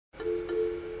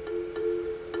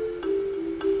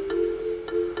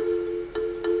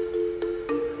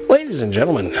Ladies and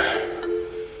gentlemen,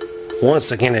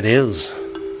 once again it is,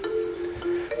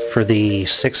 for the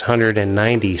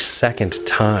 692nd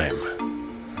time,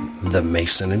 the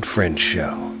Mason and Friends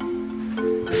Show,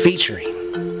 featuring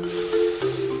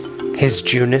his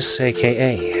Ju-Ness,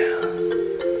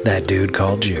 a.k.a. that dude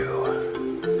called Ju.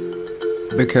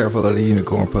 Be careful of the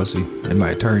unicorn pussy. It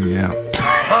might turn you out.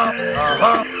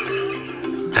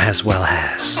 As well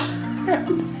as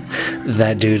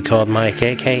that dude called Mike,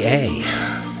 a.k.a.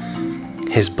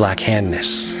 his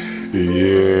black-handness. Yeah.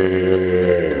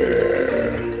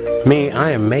 Me,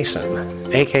 I am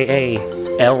Mason,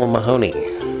 a.k.a. L. Mahoney.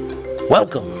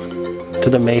 Welcome to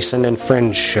the Mason and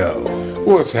Friends Show.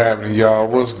 What's happening, y'all?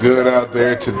 What's good out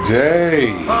there today?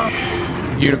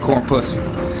 Unicorn pussy.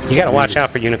 You gotta watch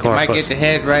out for unicorn Might pussy. get your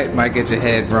head right, might get your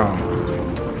head wrong.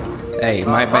 Hey,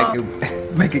 might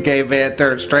make a gay man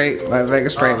turn straight, might make a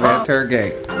straight man turn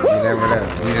gay. You never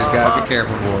know. You just gotta be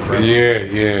careful for it, bro.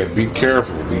 Yeah. Be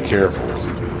careful.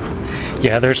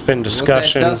 Yeah, there's been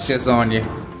discussions. What's that dust gets on you?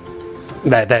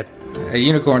 That A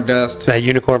unicorn dust. that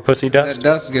unicorn pussy dust. That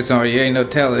dust gets on you. Ain't no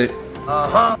telling it.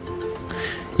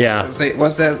 Yeah,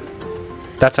 What's that?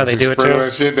 that's how they do it Sprinkle too.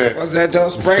 that shit there. What's that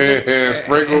dust sprinkle? Yeah,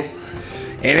 sprinkle.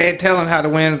 It ain't telling how the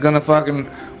wind's gonna fucking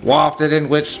waft it and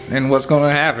what's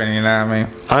gonna happen. You know what I mean?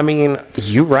 I mean,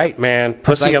 you right, man.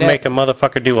 Pussy like will that- make a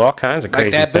motherfucker do all kinds of Like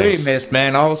crazy that booty things. mist,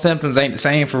 man. All the symptoms ain't the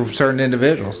same for certain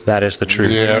individuals. That is the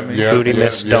truth. Yeah. Booty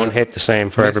mists don't hit the same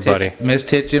for everybody. Mist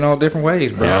hits you in all different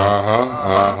ways,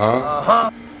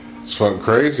 bro. It's fucking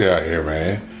crazy out here,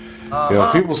 man.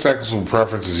 People's sexual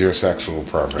preference is your sexual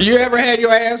preference. You ever had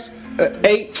your ass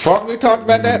ate? Fuck. We talked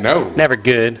about that. No. Never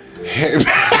good.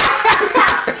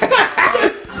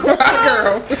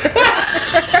 Girl.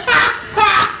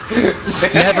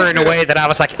 Never in a way that I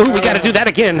was like, ooh, we gotta do that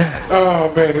again.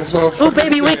 Oh man, this motherfucker. Ooh,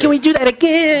 baby, wait, can we do that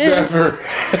again? Never.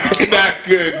 Not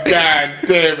good. God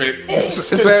damn it.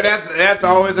 So that's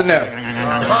always a no.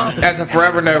 That's a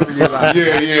forever no for you. Like. Yeah,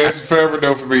 it's a forever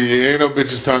no for me. Ain't no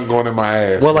bitch's tongue going in my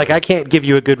ass. Well, like, I can't give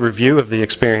you a good review of the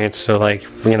experience, so, like,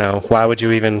 you know, why would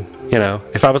you even, you know,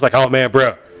 if I was like, oh, man,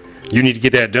 bro, you need to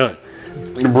get that done.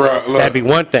 Bruh, look, That'd be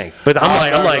one thing. But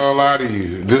I'm not like, gonna lie to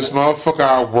you. This motherfucker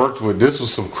I worked with, this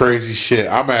was some crazy shit.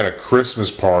 I'm at a Christmas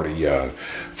party,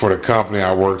 for the company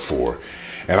I worked for.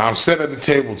 And I'm sitting at the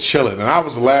table chilling, and I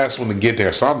was the last one to get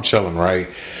there, so I'm chilling, right?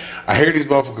 I hear these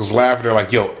motherfuckers laughing. They're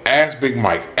like, yo, ask Big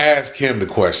Mike. Ask him the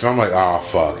question. I'm like, oh,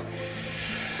 fuck.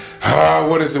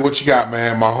 What is it? What you got,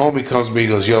 man? My homie comes to me and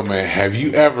goes, yo, man, have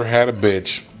you ever had a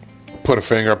bitch put a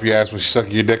finger up your ass when she's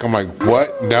sucking your dick? I'm like,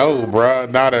 what? No, bruh,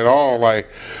 not at all. Like,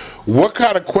 what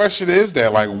kind of question is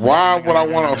that? Like, why would I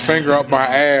want a finger up my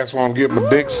ass while I'm getting my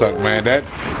dick sucked, man? That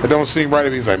don't seem right to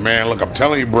me. He's like, man, look, I'm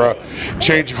telling you, bruh,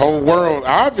 change your whole world.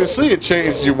 Obviously, it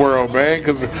changed your world, man,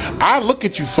 because I look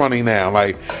at you funny now.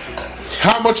 Like,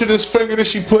 how much of this finger did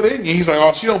she put in you? He's like,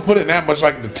 oh, she don't put in that much,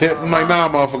 like the tip. I'm like, nah,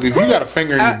 motherfucker, if you got a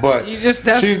finger in your butt,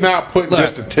 she's not putting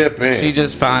just the tip in. She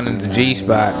just finding the G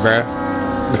spot, bro.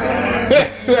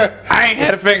 I ain't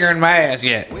had a finger in my ass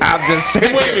yet. I'm just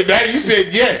saying. Wait a minute, that you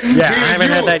said yes. Yeah, I haven't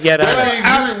had that yet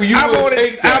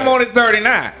either. I'm only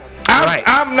 39.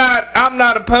 I'm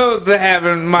not opposed to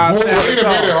having my salad wait a minute,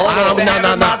 tossed. hold on.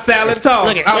 No. My salad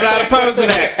tossed. I'm not opposed to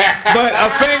that. But a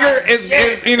finger is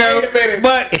you know.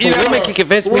 But If you a know, woman can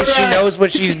convince me she knows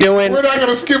what she's doing, We're not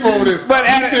gonna skip over this. But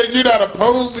you said you're not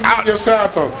opposed to getting your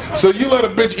salad tossed, so you let a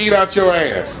bitch eat out your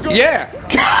ass. yeah.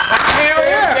 Hell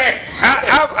yeah.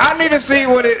 I need to see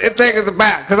what it thing is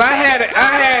about, cause I had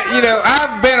you know,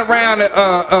 I've been around an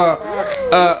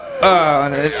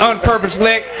unpurposed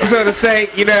lick, so to say,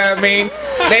 you know what I mean.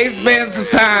 There's been some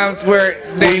times where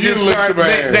they you just lick start, some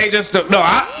ass. they just don't. No,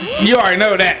 you already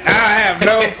know that. I have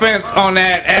no offense on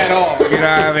that at all. You know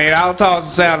what I mean. I'll toss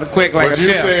the salad quick like But a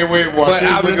you shell. saying wait, while But she's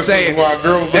I'm licking just saying, while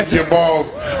girls lick your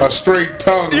balls a straight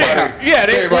tongue. Yeah, like,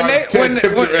 yeah. When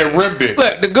and rimmed it.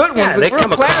 Look, the good ones, they the real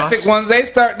come classic across. ones,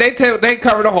 they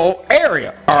cover the whole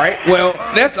area. All right. Well,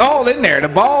 that's all in there. The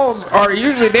balls are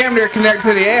usually damn near connected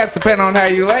to the ass, depending on how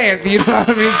you land. You know what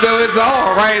I mean? So it's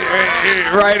all right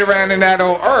around in that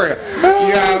whole area. You know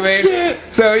what I mean? Shit.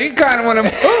 So you kind of want to.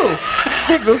 Ooh.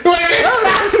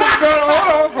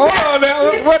 Hold on now.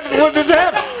 What just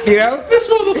happened? You know? This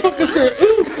motherfucker said,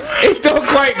 ooh. It don't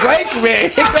quite Blake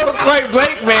man. It don't quite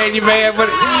Blake man, you man. But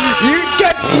you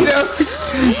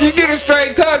get a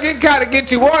straight tongue, it kind of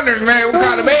get you wondering, man, what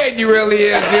kind of man you really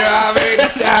is. You know what I mean?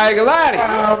 I ain't gonna lie to you.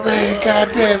 Oh man, god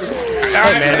damn it. hey,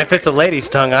 man, if it's a lady's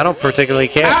tongue, I don't particularly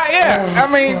care. Yeah,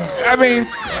 I mean,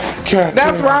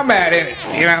 That's where I'm at in it.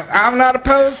 You know, I'm not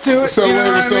opposed to it. So, you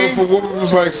know so if a woman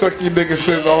was like, suck your dick and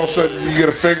says all of a sudden you get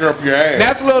a finger up your ass.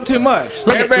 That's a little too much.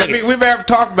 We've never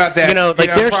talked about that. You know,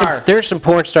 like there's some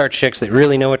porn star chicks that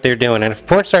really know what they're doing. And if a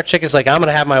porn star chick is like, I'm going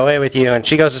to have my way with you, and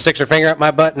she goes to stick her finger up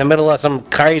my butt in the middle of some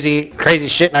crazy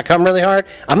shit and I come really hard,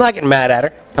 I'm not getting mad at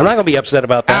her. I'm not going to be upset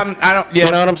about that. I don't. Yeah.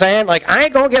 You know what I'm saying? Like, I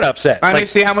ain't going to get upset. I like, need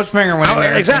to see how much finger went in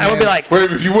there. Exactly. I would be like, wait,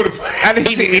 if you would have.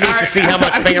 he needs to see how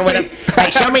much finger went in.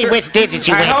 Hey, show me which digit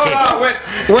you went to. Hold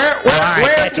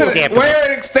on.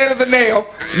 Where extent of the nail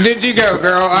did you go,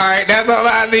 girl? All right, that's all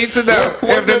I need to know.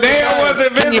 If the nail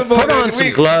wasn't visible, can you put on some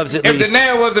gloves at least? If the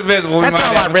nail wasn't visible, that's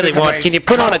all I really want. Can you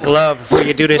put on a glove before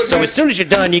you do this? So as soon as you're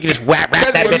done, you can just wrap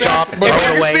that bitch off and If throw I it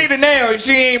can away. see the nail,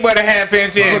 she ain't but a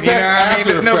half-inch in. But that's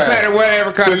after the No fact. matter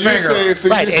whatever kind of finger. So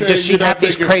Right, you're and does saying she you're not have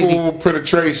these taking crazy- full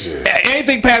penetration?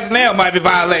 Anything past the nail might be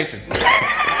violation.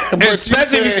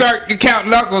 Especially if you start to count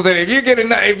knuckles in it. If you get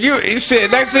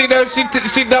next thing you know,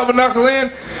 she double knuckle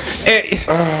in, and you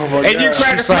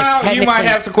crack a She's like, smile, you might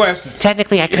have some questions.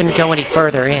 Technically, I couldn't go any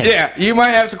further in. Yeah, you might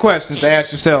have some questions to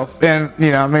ask yourself, and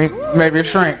you know, I mean, maybe a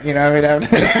shrink. You know, I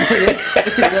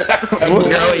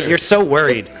mean, You're so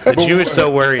worried. The Jew is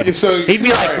so worried. So, He'd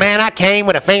be like, man, I came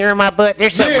with a finger in my butt.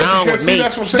 There's something wrong with me.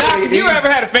 That's what I'm saying. Doc, have you ever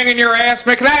had a finger in your ass,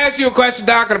 man? Can I ask you a question,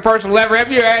 Doc, on a personal level?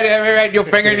 Have you ever had your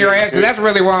finger in your ass? 'Cause that's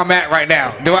really where I'm at right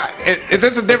now. Is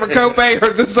this a different copay,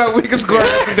 or is this something we can score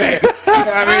today? You know what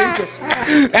I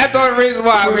mean? That's the only reason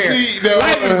why I'm here.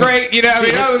 Life is great, you know what I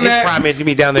mean? Other than His that, problem is he'll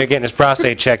be down there getting his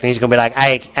prostate checked, and he's gonna be like,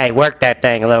 hey, work that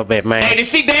thing a little bit, man. hey, did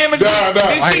she damage me? No.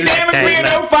 Did she damage me in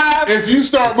 05? If you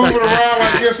start moving around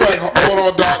like this, like, hold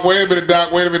on, Doc, wait a minute, Doc,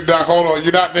 hold on,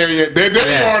 you're not there yet. There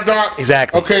you are, Doc.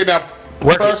 Exactly. Okay, now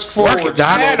press work forward. it, Doc.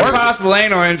 I had a possible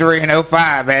anal injury in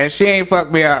 05, man. She ain't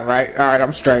fucked me up, right? All right,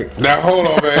 I'm straight. Now hold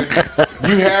on, man.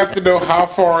 You have to know how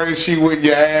far is she with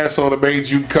your asshole that made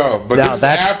you come. But this is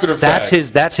after the fact.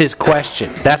 That's his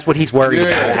question. That's what he's worried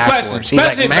about afterwards. He's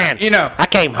like, man, you know, I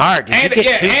came hard. Did you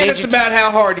get 2 digits? And it's about how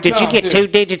hard you Did you get 2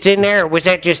 digits in there, or was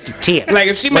that just a tip? Like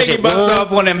if she made you bust off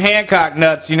one of them Hancock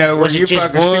nuts, you know, where Was it you just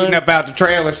fucking one? shooting up out the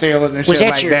trailer ceiling and Was shit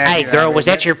that like your that. hey you know girl? what I Was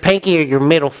mean? that your pinky or your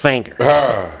middle finger?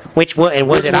 Which one? And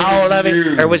was Which it one all did of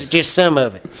you it, or was use? it just some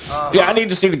of it? Yeah, I need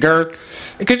to see the girth.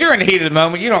 Because you're in the heat of the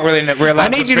moment, you don't really realize. I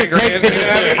need you to take this.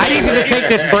 I need you to take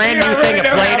this brand new thing of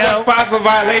Play-Doh. Possible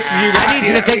violation you got. I need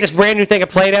you to take this brand new thing of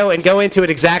Play-Doh and go into it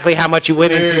exactly how much you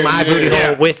went into my booty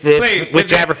hole with this, Please,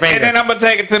 whichever finger. And then I'm gonna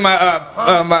take it to my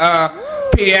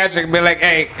pediatric and be like,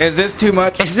 hey, is this too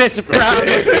much? Is this a problem?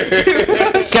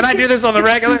 Can I do this on the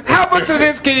regular? How much of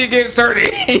this can you get inserted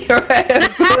in your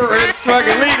ass? It's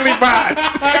fucking legally fine.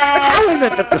 How is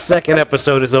it that the second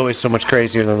episode is always so much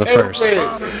crazier than the first?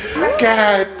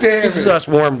 God damn This is it. us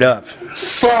warmed up.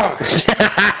 Fuck.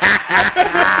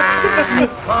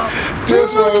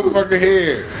 This motherfucker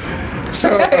here. So,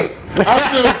 I'm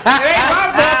still... It ain't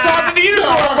my fault talking to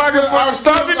unicorn, I'm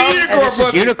talking to unicorn This is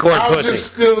pussy. unicorn I'm pussy.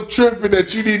 just still tripping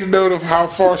that you need to know how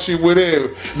far she went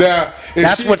in. Now,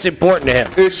 That's what's important to him.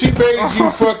 if she made you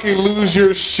fucking lose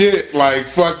your shit, like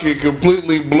fucking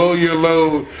completely blow your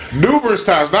load numerous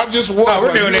times, not just once. Oh, we're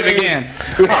like doing you it ain't- again.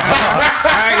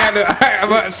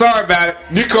 I'm sorry about it.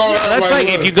 You call her That's like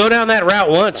look, if you go down that route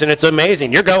once and it's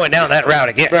amazing, you're going down that route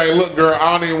again. Hey, look, girl,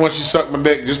 I don't even want you to suck my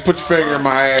dick. Just put your finger in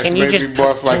my ass Can and you make just me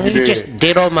bust like you did. just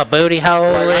diddle my booty hole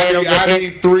a Like, little I bit?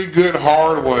 need 3 good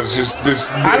hard ones. Just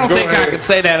I don't go think I ahead. could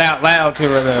say that out loud to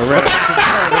her though.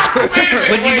 Right?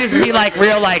 Would you just be like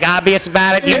real like obvious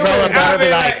about it? You Yeah, roll up on her and be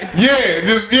I like, mean,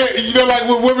 You know, like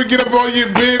when women get up on you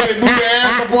in bed, they move their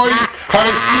ass up on you. How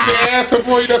they scoot their ass up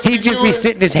on you. That's what he'd you just be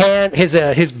doing?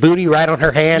 sitting his booty right on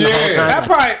her hand the whole Yeah.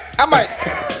 time. I might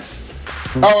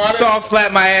Oh, I didn't, soft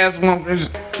slap my ass one.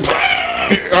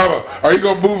 are you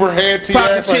gonna move her hand to your Pop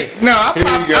the ass? cheek. Like, No, I'll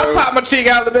here you go. pop my cheek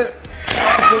out a bit.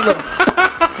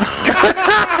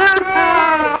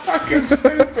 Fucking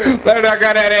stupid. Let her know I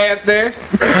got that ass there.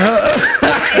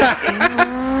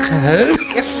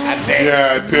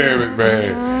 God damn it,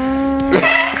 man.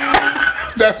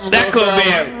 That's what's That gonna could be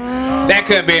sound that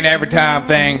could be an every time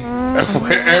thing.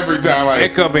 like every time. Like,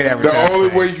 It could be every the time. only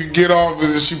way you can get off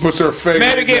is if she puts her face.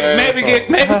 Maybe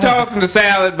tossing the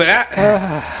salad, but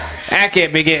I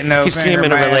can't be getting no. You see him finger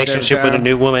in a my ass every relationship with a time.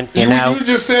 new woman, you You know.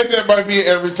 just said that might be an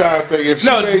every time thing. If she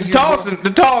No, made the you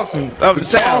tossing of the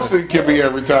salad. tossing can be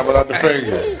every time, but not the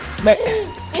finger.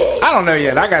 I don't know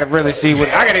yet. I gotta really see what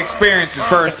I gotta experience it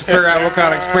first to figure out what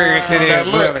kind of experience it Now, is.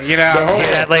 look, Really, you know. now, hold Hear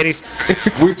on. that, ladies?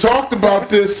 We talked about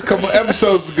this a couple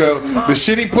episodes ago. The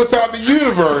shit he puts out in the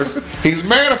universe, he's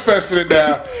manifesting it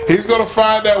now. He's gonna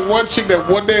find that one chick that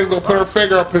one day is gonna put her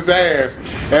finger up his ass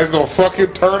and it's gonna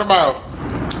fucking turn him out.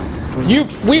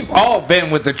 We've all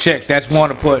been with the chick that's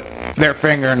want to put their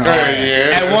finger in her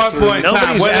ass. At one point in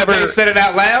time, whether they said it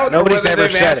out loud, nobody's ever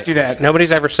said you that.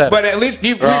 Nobody's ever said it. But at least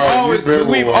we've all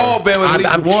been with at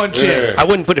least one chick. I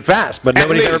wouldn't put it past, but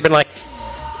nobody's ever been like,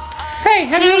 hey,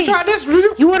 have you ever tried this?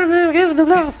 You want to give it the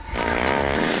love?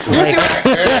 You see what I do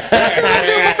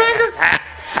with my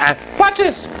finger? Watch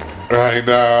this. Right,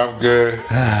 nah, I'm good.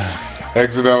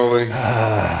 Exit only.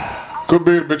 Could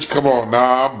be, bitch. Come on,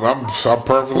 nah, I'm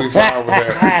perfectly fine with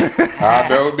that. I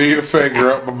don't need a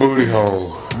finger up my booty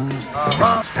hole.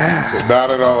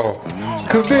 Not at all.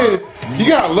 Cause then you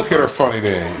gotta look at her funny.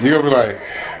 Then you're gonna be like,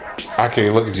 I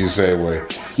can't look at you the same way.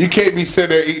 You can't be sitting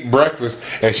there eating breakfast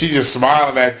and she just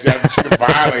smiling at you,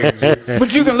 violating you.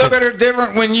 But you can look at her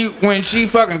different when she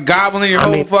fucking gobbling your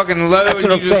whole fucking load. That's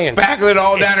what I'm saying. Spackle it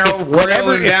all down her whole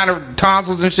grill and down her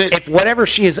tonsils and shit. If whatever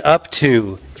she is up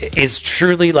to is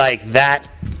truly like that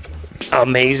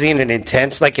amazing and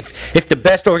intense, like if the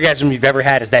best orgasm you've ever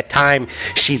had is that time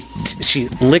she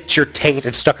licked your taint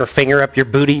and stuck her finger up your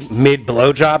booty mid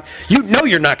blowjob, you know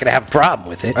you're not gonna have a problem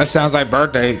with it. That sounds like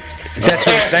birthday. That's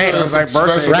what I'm saying. Sounds like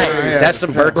birthday. Right. That's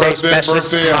some birthday special.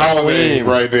 Halloween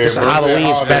right there. It's a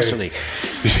Halloween specialty.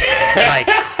 Like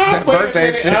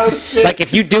birthday shit. Like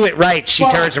if you do it right, she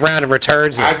turns around and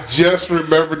returns it. I just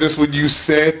remembered this when you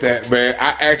said that, man.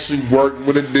 I actually worked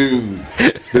with a dude,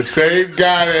 the same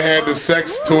guy that had the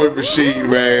sex toy machine,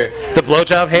 man. The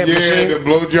blowjob hand machine? Yeah, the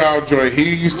blowjob joint.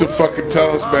 He used to fucking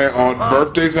tell us, man, on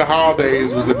birthdays and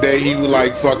holidays was the day he would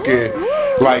like fucking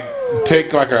like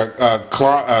take like a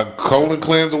colon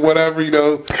cleanse or whatever, you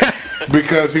know,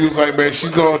 because he was like, man,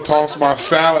 she's gonna toss my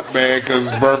salad, man, because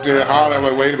it's birthday and holiday. I'm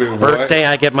like, wait a minute, what? Birthday,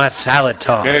 I get my salad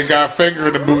tossed. And got a finger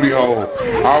in the booty hole.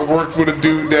 I worked with a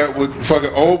dude that would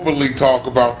fucking openly talk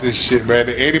about this shit, man,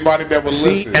 to anybody that would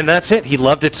listen. And that's it. He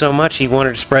loved it so much, he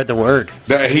wanted to spread the word.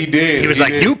 That he did. He was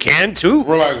like, you can too.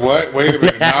 We're like, what? Wait a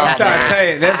minute. Nah, I'm trying to tell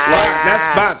you,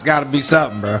 that spot's got to be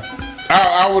something, bro.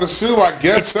 I would assume, I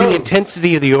guess it's so. the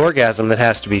intensity of the orgasm that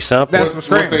has to be something. That's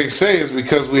what they say is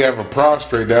because we have a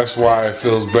prostate, that's why it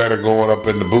feels better going up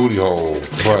in the booty hole.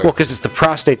 But, well, because it's the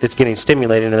prostate that's getting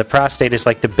stimulated, and the prostate is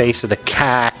like the base of the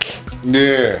cack.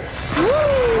 Yeah.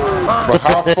 But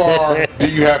how far do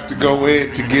you have to go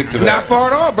in to get to that? Not far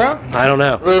at all, bro. I don't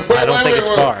know. I don't think it's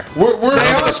far. We're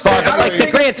it's far. But like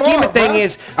the grand scheme of thing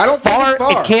is, far.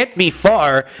 It can't be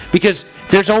far because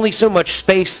there's only so much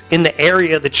space in the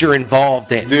area that you're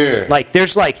involved in. Yeah. Like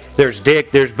there's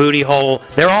dick, there's booty hole.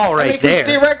 They're all right there.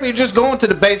 Theoretically, you're just going to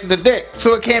the base of the dick,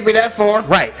 so it can't be that far.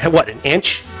 Right. What, an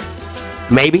inch?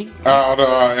 Maybe. I don't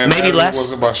know. And maybe less.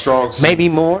 Wasn't my strong suit. Maybe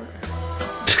more.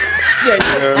 Yeah,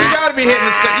 you gotta be hitting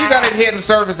you gotta be hitting the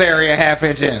surface area half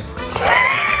inch in.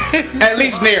 At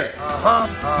least near it.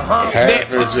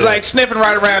 Like sniffing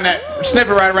right around the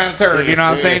turd, you know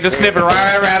what I'm saying? Just sniffing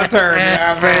right around the turd, you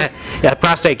know what I'm saying? Yeah, the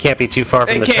prostate can't be too far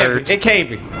from the turds. It can't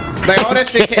be. Like all that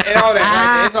shit, all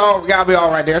that, right, it's all gotta be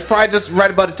all right there. It's probably just right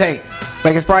above the tank.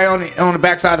 Like it's probably on the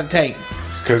backside of the tank.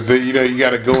 Because you know you got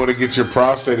to go in and get your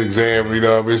prostate exam. You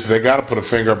know, what I mean? So they got to put a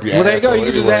finger up your ass. Well, there you go.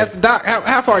 You just ask the doc.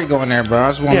 How far are you going there, bro? I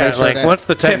just want to make sure like that what's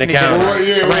the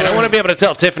technicality? Right. I want to be able to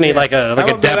tell Tiffany like a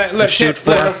depth to shoot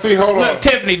for. Look,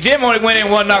 Tiffany, Jim only went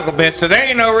in one knuckle, bitch. So there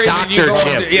ain't no reason you go.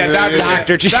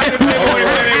 Dr. Jim. Dr. Jim only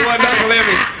went in one knuckle in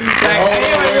me. Like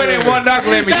he only went in one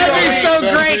knuckle in me. That'd be so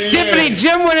great. Tiffany,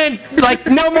 Jim went in like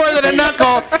no more than a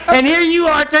knuckle, and here you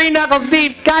are 3 knuckles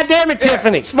deep. God damn it,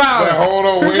 Tiffany. Smile. Hold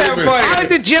on, wait a minute. How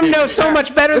does it Jim know so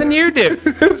much better than you do?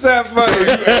 What's that funny?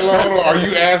 So hold on. Are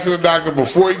you asking the doctor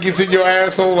before he gets in your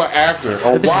asshole or after?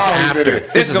 Or while he's in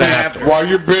it? This is after. While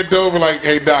you're bent over like,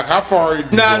 hey, doc, how far are you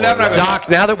going? Doc,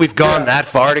 now that we've gone that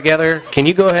far together, can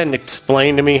you go ahead and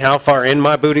explain to me how far in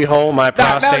my booty hole my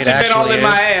prostate actually been all in is?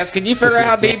 my ass. Can you figure out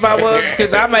how deep I was?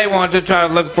 Because I may want to try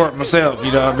to look for it myself,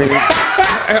 you know what I mean?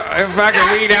 If I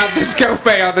can weed out this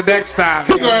copay on the next time.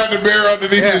 You're going to have the mirror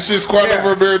underneath this shit, squat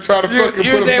over a mirror, try to fucking put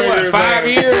a finger in his ass. 5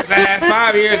 years?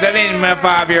 5 years, that ain't my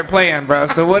 5-year plan, bro.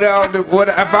 So what I'll do,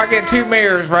 if I get 2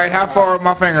 mirrors, right, how far of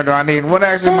my finger do I need? What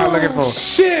actually am I looking for?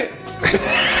 Shit.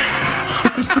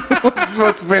 What's it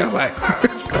supposed to feel like?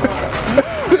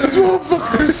 This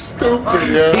motherfucker is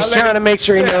stupid, yo. He's trying to make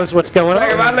sure he knows what's going on.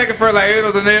 Am I looking for like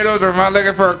oodles and noodles, or am I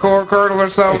looking for a core kernel or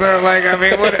something? Like, I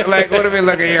mean, what are we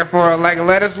looking here for? Like a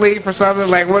lettuce leaf or something?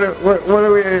 Like, what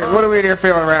are we here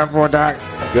feeling around for, Doc?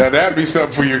 That'd be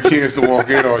something for your kids to walk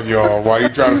in on, y'all, while you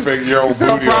trying to figure your own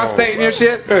Still booty out. prostate in your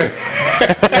shit?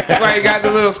 Why you got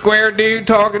the little square dude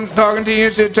talking to you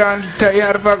and shit, trying to tell you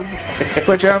how to fucking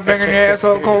put your own finger in your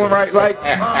asshole, colon right, like.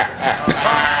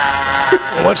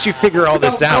 Once you figure all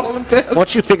this out,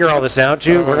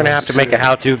 Ju, we're gonna have to make a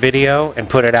how-to video and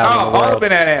put it out in the world. All up in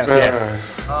that ass. Yeah.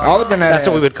 All up in that ass. That's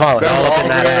what we would call it.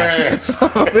 That's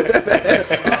All up in that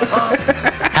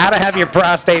ass. How to have your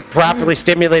prostate properly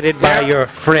stimulated by your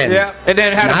friend. Yeah, and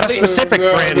then how Not to a specific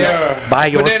friend, by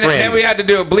your then friend. we had to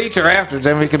do a bleacher after.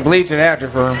 Then we could bleach it after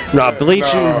for him. No,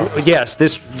 bleaching. Yes,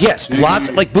 lots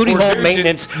of, like booty hole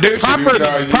maintenance,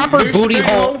 proper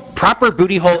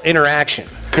booty hole interaction.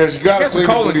 Because you gotta clean the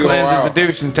colon booty hole cleanse is out. a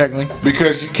douching technically.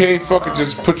 Because you can't fucking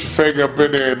just put your finger up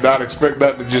in there and not expect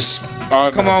nothing to just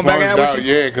Come on back out with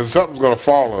you. Yeah, because something's gonna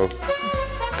follow.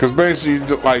 Because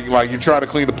basically, like you try to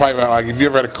clean the pipe out. Like if you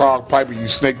ever had a clogged pipe and you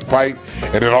snake the pipe,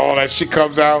 and then all that shit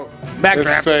comes out. It's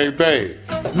the same thing.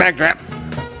 Backdrap.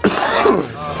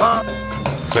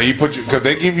 So you put because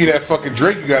they give you that fucking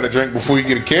drink you gotta drink before you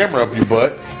get a camera up your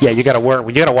butt. Yeah, you gotta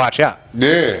watch out.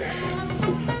 Yeah.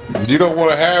 You don't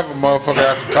want to have a motherfucker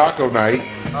after taco night.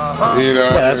 You know.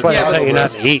 Yeah, that's why I tell you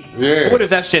not to eat. Yeah. What is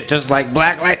that shit? Just like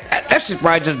black light? That shit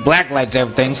probably just black lights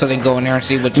everything, so they can go in there and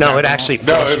see what. No, it actually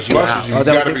flushes you out. You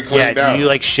gotta be cleaned out. You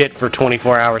like shit for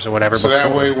 24 hours or whatever. So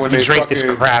that way when you they drink this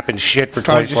fucking- crap and shit for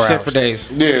Probably 24 just hours. shit for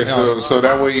days. Yeah, so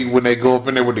that way when they go up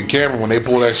in there with the camera, when they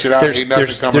pull that shit out, ain't nothing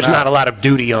coming there's out. not a lot of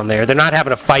duty on there. They're not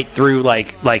having to fight through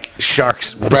like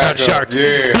sharks, brown Back up, sharks. yeah.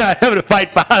 They're not having to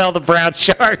fight behind all the brown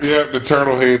sharks. Yep, the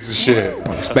turtle heads and shit.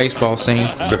 Spaceball scene.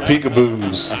 The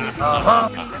peekaboos.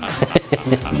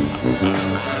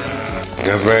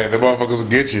 Because man, the motherfuckers will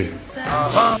get you.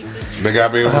 They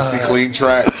gotta be able to see clean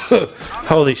tracks.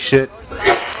 Holy shit.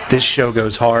 This show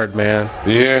goes hard, man.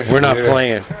 Yeah. We're not yeah.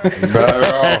 playing. Not at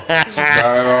all. Not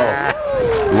at all.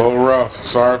 A little rough.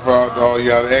 Sorry for all you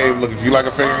got. Hey, look, if you like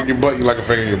a finger in your butt, you like a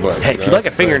finger in your butt. Hey, if you like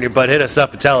a finger in your butt, hit us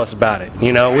up and tell us about it.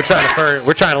 You know, we're trying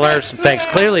to learn some things.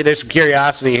 Clearly, there's some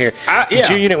curiosity here. Yeah. The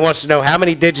Jew unit wants to know how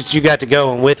many digits you got to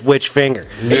go and with which finger.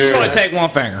 It's going to take one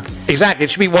finger. Exactly, it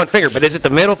should be one finger, but is it the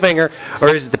middle finger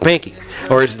or is it the pinky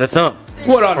or is it the thumb?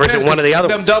 What or is it one of the other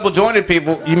them ones? double jointed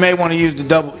people, you may want to use the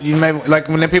double. You may like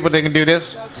when the people they can do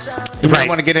this. You may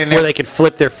want to get in there where they could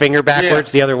flip their finger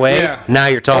backwards the other way. Yeah. Now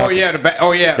you're talking.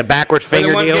 Oh yeah, the backwards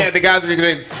finger deal. Yeah, the guys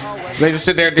they just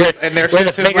sit there and their where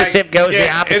the fingertip goes the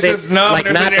opposite, like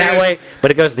not that way,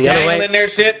 but it goes the other way. In their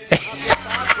shit.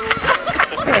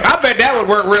 I bet that would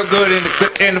work real good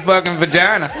in the fucking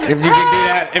vagina if you could do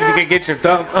that. If you could get your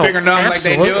finger numb like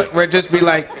they do it, where it just be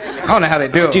like, I don't know how they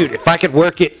do it. Dude, if I could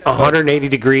work it 180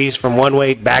 degrees from one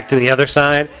way back to the other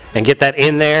side and get that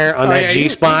in there on that G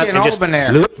spot and just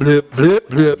bloop, bloop, bloop,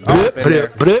 bloop, bloop, bloop,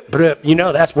 bloop, bloop, you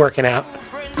know that's working out.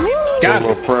 Got a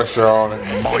little pressure on it.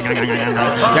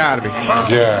 Gotta be.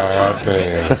 God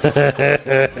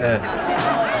damn.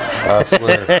 I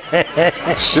swear.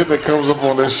 Shit that comes up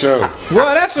on this show.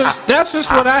 Well, that's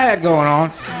just what I had going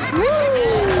on.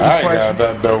 I ain't got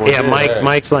nothing though. Yeah,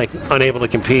 Mike's like unable to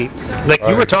compete. Like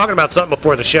you were talking about something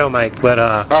before the show, Mike, but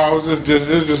oh, it was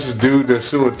just a dude that's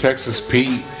suing Texas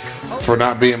Pete for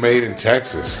not being made in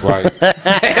Texas. Like,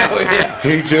 hell yeah.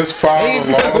 He just filed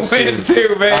a lawsuit.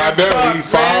 Too, man. I know, he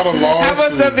filed a lawsuit. How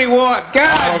much does he want?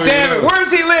 God damn it. Where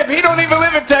does he live? He don't even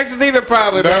live in Texas either,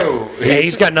 probably. No.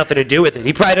 He's got nothing to do with it.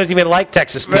 He probably doesn't even like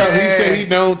Texas Pete. No, he said he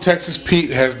knows Texas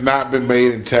Pete has not been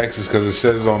made in Texas because it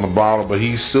says it on the bottle, but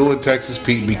he's suing Texas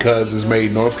Pete because it's made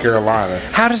in North Carolina.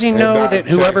 How does he know that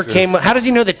whoever came... How does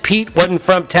he know that Pete wasn't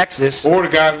from Texas? Or the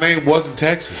guy's name wasn't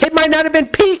Texas. It might not have been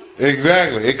Pete.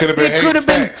 Exactly. It could have been. It could have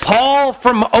been Paul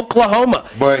from Oklahoma.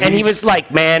 But he was like,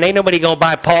 man, ain't nobody gonna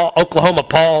buy Oklahoma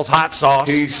Paul's hot sauce.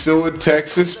 He's suing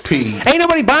Texas Pete. Ain't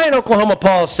nobody buying Oklahoma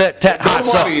Paul's hot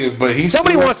sauce. Nobody is, but he's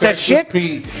nobody suing wants Texas that shit.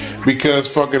 Pete because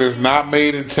fucking it's not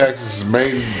made in Texas. It's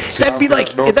made in That'd be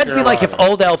like if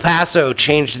Old El Paso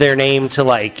changed their name to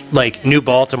like New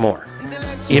Baltimore.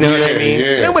 You know what I mean?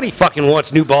 Yeah. Nobody fucking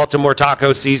wants New Baltimore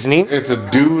taco seasoning. It's a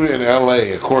dude in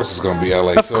L.A. Of course it's going to be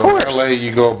L.A. Of course. In L.A.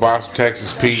 you go buy some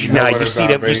Texas Pete. Nah, you see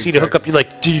the hookup, you're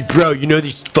like, dude, bro, you know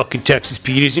this fucking Texas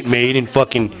Pete isn't made in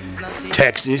fucking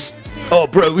Texas. Oh,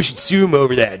 bro, we should sue him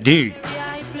over that, dude.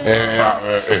 And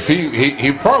if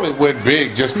he probably went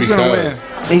big just because.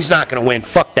 He's not going to win.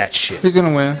 Fuck that shit. He's going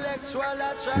to win.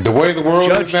 The way the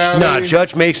world is now. Nah,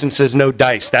 Judge Mason says no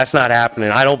dice. That's not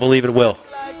happening. I don't believe it will.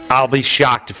 I'll be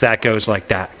shocked if that goes like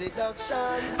that.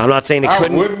 I'm not saying it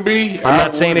couldn't. I wouldn't be. I'm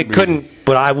not saying it couldn't,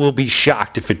 but I will be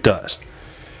shocked if it does.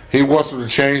 He wants them to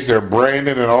change their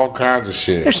branding and all kinds of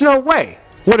shit. There's no way.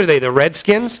 What are they, the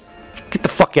Redskins? Get the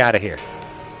fuck out of here.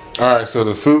 All right, so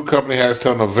the food company has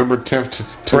till November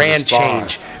 10th to Brand respond.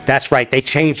 change. That's right. They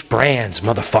changed brands,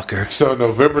 motherfucker. So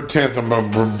November 10th, I'm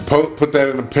gonna put that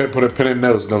in the pen, put a pin in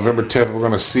notes. November 10th, we're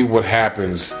gonna see what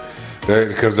happens there,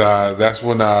 because that's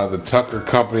when the Tucker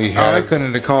company They has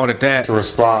couldn't have called it that. to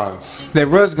respond. They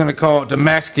was gonna call it the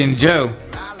Mexican Joe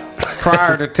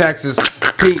prior to Texas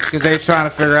Pete, because they trying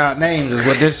to figure out names. Is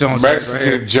what this song says right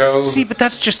Mexican here. Joe. See, but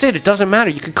that's just it. It doesn't matter.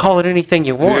 You can call it anything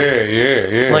you want.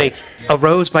 Yeah. Like, a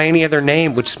rose by any other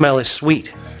name would smell as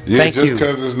sweet. Yeah, Thank just you,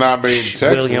 because it's not made in Texas.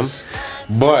 William.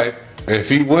 But if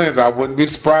he wins, I wouldn't be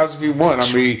surprised if he won.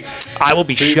 I mean, I will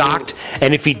be people- shocked,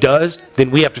 and if he does, then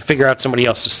we have to figure out somebody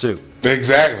else to sue.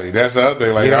 exactly. That's the other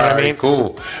thing. Like, You know all what I right, mean?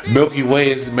 cool. Milky Way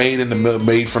is made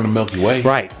from the Milky Way.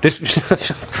 Right. This.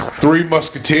 Three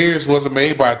Musketeers wasn't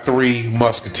made by three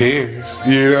Musketeers.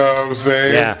 You know what I'm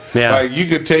saying? Yeah. Like, you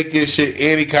could take this shit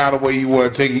any kind of way you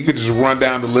want to take it. You could just run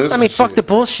down the list. I mean, of fuck shit. the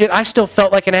bullshit. I still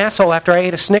felt like an asshole after I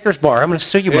ate a Snickers bar. I'm gonna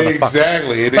sue you, motherfuckers.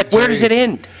 Exactly. It Like, where does it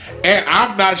changed. end? And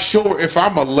I'm not sure if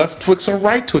I'm a left Twix or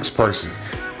right Twix person.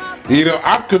 You know,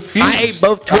 I'm confused. I ate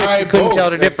both Twix I and ate couldn't both tell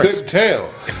the and difference. Couldn't tell.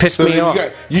 It pissed So me then off.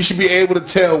 You should be able to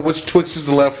tell which Twix is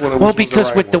the left one. And Well, which one's because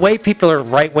the right with the one. way people are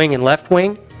right wing and left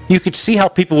wing, you could see how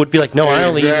people would be like, no, I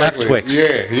only eat left Exactly. Twix.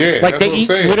 Yeah. Like That's they what I'm eat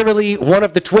saying. literally one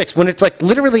of the Twix. When it's like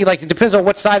literally like it depends on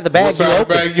what side of the bag What you side of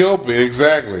the open. bag you open?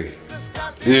 Exactly.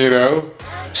 You know,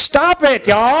 Stop it,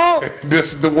 y'all!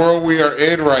 this is the world we are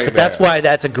in right now. That's why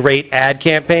that's a great ad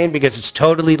campaign, because it's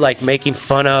totally like making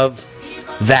fun of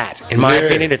that. In my Yeah.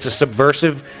 opinion, it's a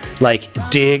subversive like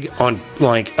dig on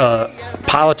like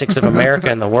politics of America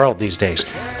and the world these days.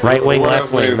 Right wing, What left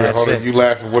else- wait a wing. minute, That's hold on, it. you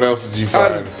laughing? What else did you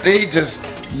find? He just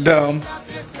dumb.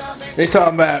 They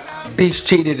talking about he's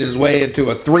cheated his way into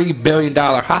a $3 billion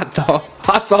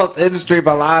hot sauce industry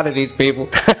by lying to these people.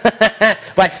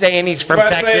 By saying he's from By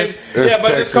Texas. saying- It's yeah, but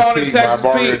Texas they're calling Pete. him My Texas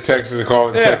barber in Pete. Texas, they call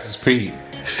him Yeah. Texas Pete.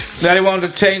 Now they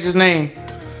wanted to change his name.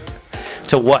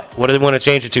 To what? What do they want to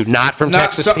change it to? Not from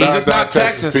Texas Pete? Just not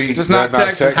Texas. Pete. Just not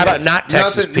Texas. How about not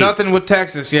Texas Nothing, Pete? nothing with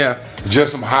Texas, yeah.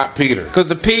 Just some hot Peter. Because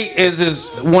the Pete is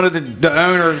one of the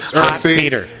owners. Or Hot See,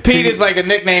 Peter. Pete is like a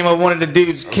nickname of one of the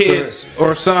dude's kids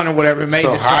or son or whatever made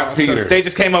So this Hot song. Peter. So they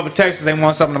just came up with Texas. They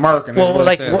want something American. Well, That's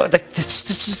like, it said. what, like this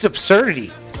is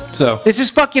absurdity. So This is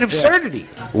fucking absurdity.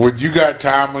 When you got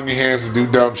time on your hands to do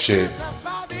dumb shit,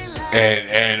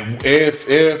 and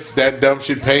if that dumb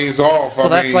shit pays off, Well, I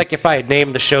that's mean, like if I had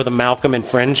named the show the Malcolm and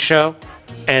Friends show,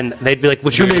 and they'd be like,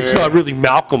 "But your Yeah. name's not really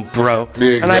Malcolm, bro."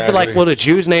 Yeah, And I'd be like, exactly. "Well, the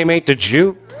Jew's name ain't the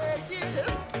Jew.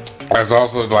 that's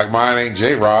also like mine ain't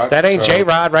J Rod. That ain't so, J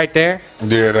Rod right there.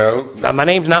 You know, My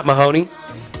name's not Mahoney,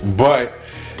 but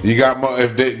you got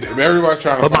if everybody's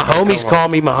trying to. but my find that homies come call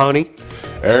up. me Mahoney."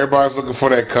 Everybody's looking for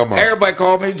that come up. everybody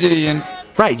called me G, and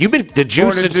Right? You've been the Jew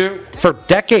Born a since Jew. for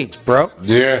decades, bro.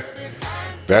 Yeah.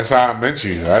 That's how I met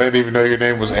you. I didn't even know your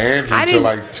name was Andrew I until didn't-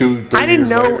 like 2-3 I didn't years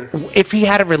know later. if he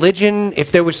had a religion,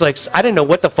 if there was like, I didn't know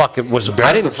what the fuck it was. I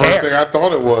That's didn't the first care. thing I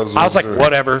thought it was. I was like, uh,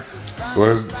 whatever.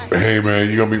 Hey man,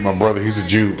 you gonna meet my brother? He's a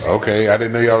Jew. Okay, I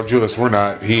didn't know y'all Jewish. We're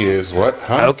not. He is. What?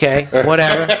 Huh? Okay,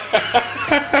 whatever.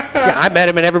 Yeah, I met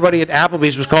him, and everybody at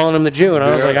Applebee's was calling him the Jew, and I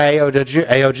was Yeah. like,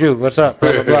 "Hey, yo, Jew, what's up?"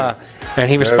 Blah blah blah, and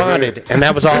he responded, it. and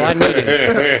that was all I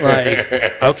needed.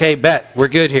 Like, okay, bet we're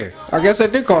good here. I guess I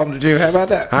do call him the Jew. How about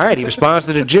that? All right, he responds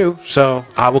to the Jew, so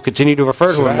I will continue to refer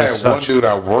to So I him had as one such. dude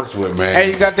I worked with, man.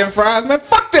 Hey, you got them fries, man?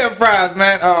 Fuck them fries,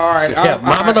 man. Oh, all right. Yeah,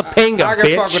 Mama La Pinga, I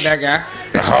can fuck bitch. with that guy.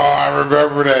 Oh, I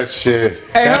remember that shit.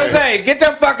 Hey, Jose, get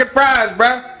them fucking fries,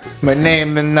 bro. My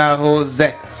name is not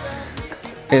Jose.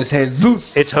 It's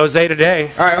Jesus. It's Jose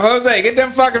today. All right, Jose, get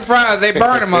them fucking fries. They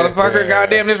burning, motherfucker.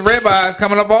 Goddamn, this ribeye is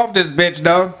coming up off this bitch,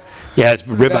 dog. Yeah, it's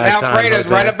ribeye time. Alfredo's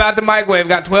Jose. right about the microwave.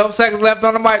 Got 12 seconds left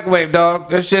on the microwave, dog.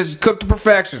 This shit's cooked to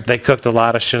perfection. They cooked a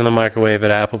lot of shit in the microwave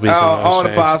at Applebee's. All the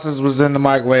pastas was in the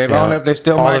microwave. I don't know if they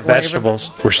still all the microwave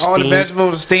vegetables were steamed. All the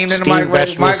vegetables were steamed in the Steamed microwave.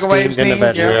 vegetables Microwave steamed in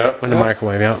the steamed, vegetable yeah. in the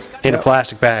microwave, yeah, in a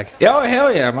plastic bag. Oh,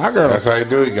 hell yeah, my girl. That's how you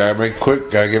do it. You gotta make it quick.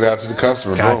 Gotta get it out to the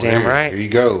customer. Boom, Goddamn here, right. Here you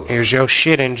go. Here's your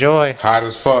shit. Enjoy. Hot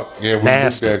as fuck. Yeah, we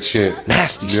Nasty. do that shit.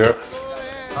 Nasty Yep.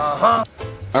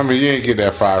 I mean, you ain't get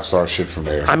that 5-star shit from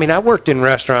there. I mean, I worked in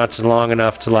restaurants long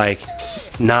enough to like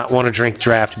not want to drink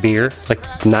draft beer like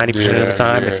 90% of Yeah, the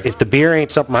time. yeah. If the beer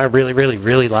ain't something I really, really,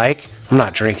 really like, I'm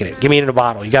not drinking it. Give me it in a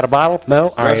bottle. You got a bottle? No?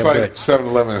 All right, That's I'm like good.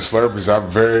 7-Eleven and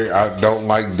Slurpees. I don't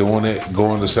like doing it,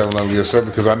 going to 7-Eleven to get Slurpee,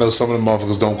 because I know some of the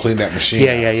motherfuckers don't clean that machine.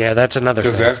 Yeah. That's another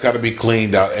Because thing. that's got to be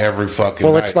cleaned out every fucking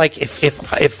Well, night. it's like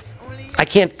if I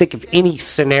can't think of any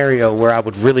scenario where I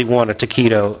would really want a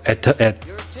taquito at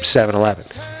 7-Eleven.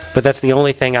 But that's the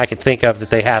only thing I can think of that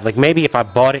they have. Like maybe if I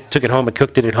bought it, took it home, and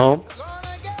cooked it at home.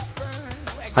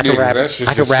 I can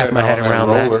wrap my head around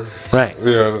that. Right.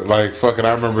 Yeah, like fucking.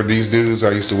 I remember these dudes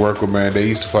I used to work with, man. They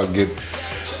used to fucking get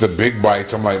the big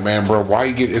bites. I'm like, man, bro, why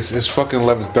you get? It's fucking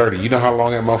 11:30. You know how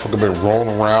long that motherfucker been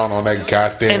rolling around on that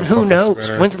goddamn. And who knows?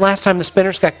 Spinner? When's the last time the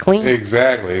spinners got cleaned?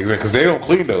 Exactly. Because they don't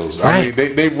clean those. Right. I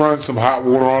mean, they run some hot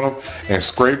water on them and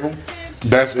scrape them.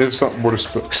 That's if something were to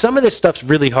spill. Some of this stuff's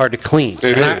really hard to clean.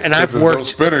 And I've worked those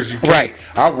spinners. You can't. Right.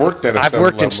 I've worked at a 7-Eleven I've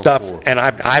worked in stuff, before. and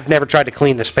I've never tried to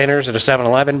clean the spinners at a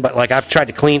 7-Eleven, but like I've tried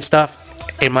to clean stuff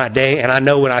in my day, and I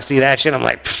know when I see that shit, I'm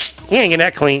like, you ain't getting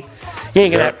that clean. You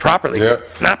ain't getting that properly.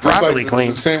 Not properly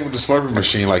clean. The same with the slurping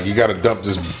machine. Like you got to dump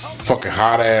this fucking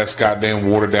hot ass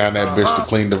goddamn water down that bitch to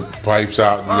clean the pipes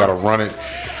out, and you got to run it.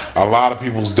 A lot of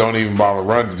people don't even bother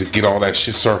running to get all that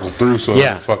shit circled through. So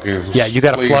yeah, fucking you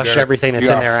got to flush everything that's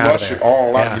in there out. Flush it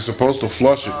all out. You're supposed to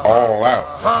flush it all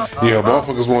out. Yeah,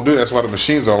 motherfuckers won't do that. That's why the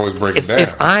machines always break it down.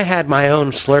 If I had my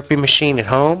own Slurpee machine at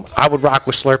home, I would rock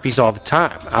with Slurpees all the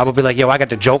time. I would be like, yo, I got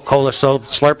the Jolt Cola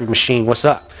Slurpee machine. What's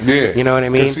up? Yeah. You know what I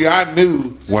mean? See, I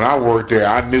knew when I worked there,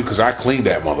 I knew because I cleaned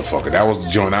that motherfucker. That was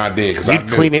the joint I did. You'd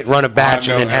clean it, run a batch,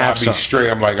 and then have some. I'd be straight.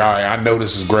 I'm like, all right, I know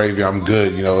this is gravy. I'm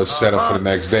good. You know, it's set up for the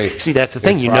next day. See, that's the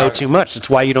thing. You know too much. That's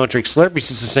why you don't drink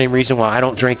Slurpees. It's the same reason why I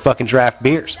don't drink fucking draft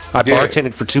beers. I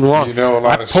bartended for too long. You know a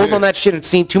lot of shit. I pulled on that shit and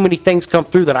seen too many things come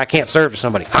through that I can't serve to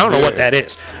somebody. I don't know what that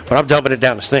is, but I'm dumping it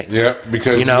down the sink. Yeah,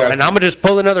 because and I'm gonna just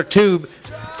pull another tube.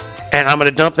 And I'm going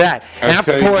to dump that. And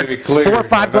after pouring 4 or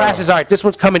 5 glasses, all right, this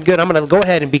one's coming good. I'm going to go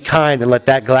ahead and be kind and let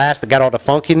that glass that got all the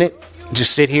funk in it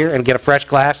just sit here and get a fresh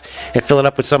glass and fill it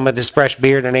up with some of this fresh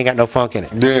beer that ain't got no funk in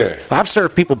it. Yeah. I've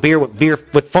served people beer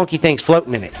with funky things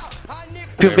floating in it.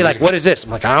 People be like, what is this? I'm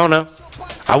like, I don't know.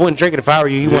 I wouldn't drink it if I were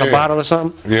you. You want a bottle or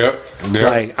something? Yep.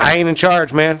 Like, I ain't in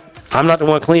charge, man. I'm not the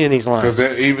one cleaning these lines.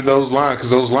 Because even those lines,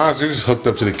 they're just hooked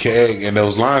up to the keg, and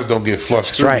those lines don't get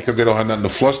flushed through because they don't have nothing to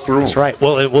flush through. That's right.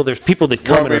 Well, there's people that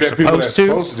come and are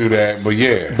supposed to do that, but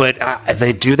yeah. But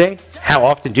do they? How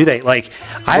often do they? Like,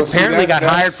 I apparently got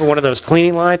hired for one of those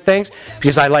cleaning line things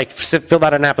because I filled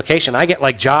out an application. I get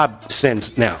like job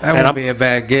sends now. That would be a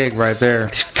bad gig right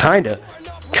there. Kinda.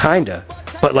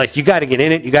 But like, you got to get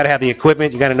in it. You got to have the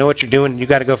equipment. You got to know what you're doing. You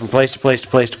got to go from place to place to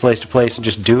place to place to place and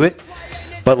just do it.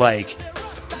 But like,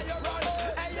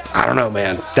 I don't know,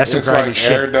 man. That's some grimy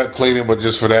shit. Air duct cleaning, but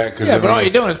just for that. Yeah, but all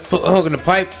you're doing is hooking the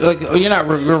pipe. Like, you're not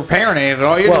repairing anything.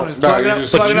 All you're doing is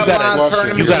plugging up lines, turning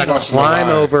them. You got to climb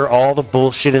over all the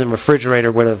bullshit in the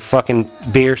refrigerator where the fucking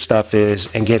beer stuff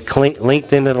is and get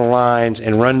linked into the lines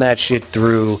and run that shit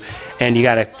through. And you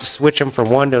got to switch them from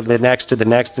one to the next to the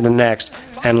next to the next.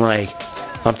 And like,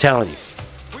 I'm telling you,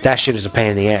 that shit is a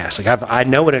pain in the ass. Like, I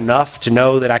know it enough to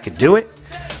know that I could do it.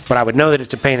 But I would know that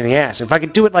it's a pain in the ass. If I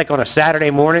could do it like on a Saturday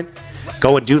morning,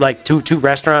 go and do like two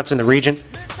restaurants in the region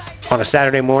on a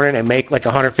Saturday morning and make like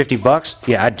 $150,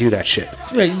 yeah, I'd do that shit.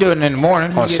 Yeah, you do it in the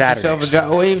morning. On Saturday.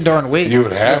 Even during the week. You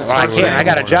would have to. I can't. I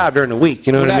got a job during the week.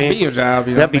 You know what I mean? That'd be your job.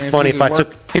 You know that'd be funny if I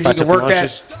took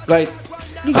lunches.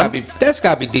 That's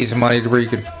got to be decent money to where you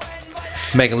could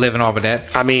make a living off of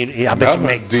that. I mean, I bet you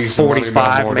make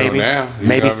 45,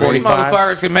 maybe 45.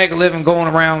 Motherfuckers can make a living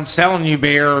going around selling you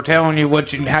beer or telling you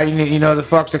how you need. You know, the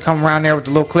fucks that come around there with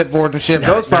the little clipboard and shit.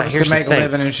 Those fuckers can make a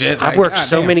living and shit. I've worked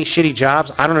so many shitty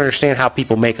jobs. I don't understand how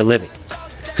people make a living.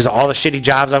 Because all the shitty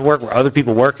jobs I've worked where other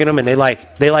people work in them and they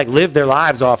live their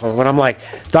lives off of them. When I'm like,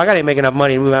 dog, I didn't make enough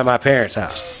money to move out of my parents'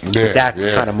 house. Yeah, that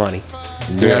kind of money.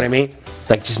 You know what I mean?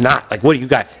 Like, just not. Like, what do you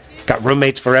got? Got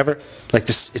roommates forever? Like,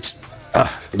 this, it's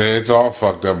all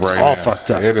fucked up right now. It's all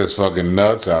fucked up. It is fucking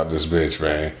nuts out this bitch,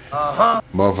 man.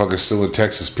 Motherfuckers suing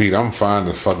Texas Pete. I'm fine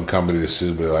the fucking company to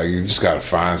sue, but like, you just gotta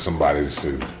find somebody to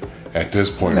sue at this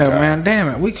point in time. Man, damn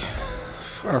it.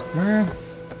 Fuck, man.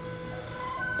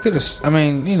 Could have,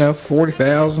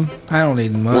 40,000. I don't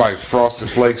need much. Like Frosted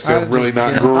Flakes, they're really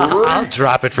not great. I'll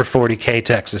drop it for $40K,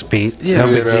 Texas Pete. Yeah, no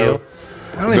big deal.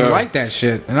 I don't even like that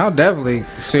shit, and I'll definitely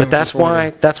see. But that's why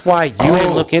you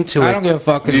didn't look into it. I don't give a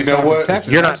fuck. You know what?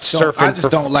 You're not surfing. I just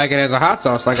don't like it as a hot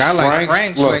sauce. Like I like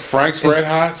Frank's. Look, Frank's Red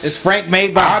Hots. Is Frank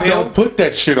made by Bill? I don't put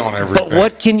that shit on everything. But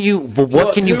what can you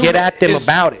get at them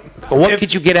about it? What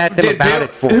could you get at them about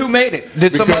it for? Who made it?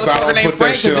 Did some motherfucker named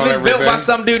Frank? Because if it's built by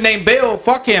some dude named Bill,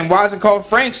 fuck him. Why is it called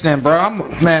Frank's then, bro?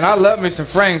 I love me some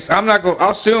Frank's.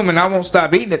 I'll sue him and I won't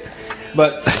stop eating it.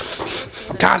 But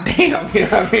goddamn, you know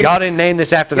what I mean? Y'all didn't name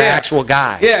this after the actual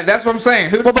guy. Yeah, that's what I'm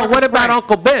saying. But what about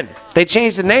Uncle Ben? They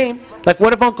changed the name. Like,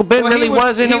 what if Uncle Ben really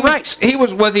was into rice?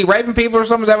 Was he raping people or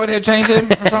something? Is that what had changed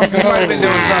him or something? He might have been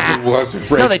doing something. He wasn't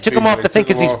raping No, they took him off the thing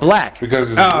because he's black. Because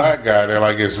he's a black guy. They're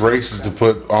like, it's racist to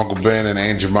put Uncle Ben and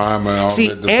Aunt Jemima and all See,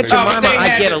 that. Aunt Jemima,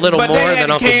 I get a little more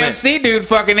than Uncle Ben. KFC dude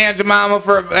fucking Aunt Jemima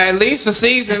for at least a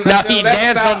season. No, he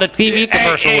danced on the TV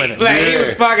commercial with it. Like, he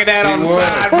was fucking that on the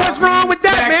side. What's wrong with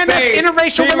that, man? That's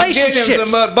interracial relationships.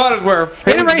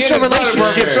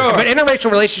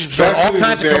 Interracial relationships are all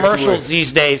kinds of commercials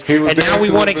these days. And now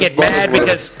we want to get mad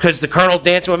because the Colonel's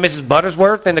dancing with Mrs.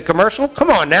 Buttersworth in the commercial? Come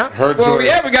on now. Well,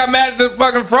 yeah, we got mad at the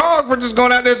fucking frog for just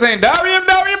going out there saying,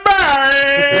 WW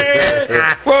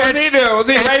Bye. What was he doing? Was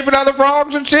he raping other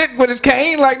frogs and shit with his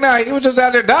cane? Like, no, he was just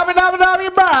out there,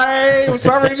 WW Bye. For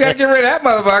some reason, you gotta get rid of that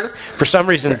motherfucker. For some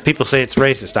reason, people say it's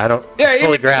racist. I don't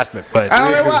fully grasp it, but... I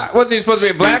don't know why. Was he supposed to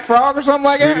be a black frog or something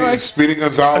like that? Like Speedy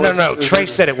Gonzalez. No.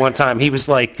 Trace said it one time. He was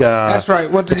like... That's right.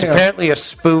 What the hell? It's apparently a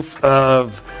spoof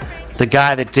of the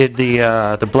guy that did the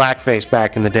blackface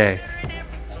back in the day.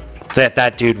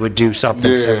 That dude would do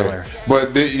something similar.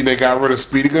 But they got rid of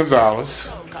Speedy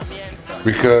Gonzalez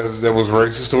because that was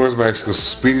racist towards Mexicans.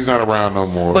 Speedy's not around no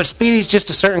more. But Speedy's just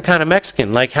a certain kind of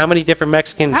Mexican. Like, how many different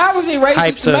Mexican How was he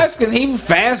racist to Mexican? He was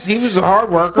fast. He was a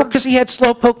hard worker. Well, because he had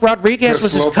Slowpoke Rodriguez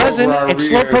was his cousin, and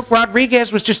Slowpoke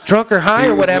Rodriguez was just drunk or high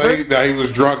or whatever. He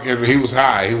was drunk and he was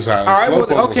high. He was high. All right,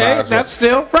 well, okay, that's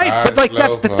still right. But like,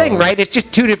 that's the thing, right? It's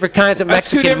just two different kinds of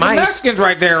Mexican mice. Mexicans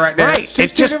right there. Right.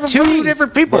 It's just two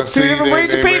different people. Two different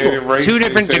breeds of people. Two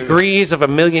different degrees of a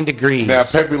million degrees. Now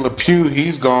Pepe Le Pew,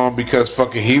 he's gone because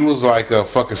fucking he was like a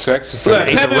fucking sex offender.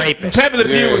 He's a rapist. Pepe Le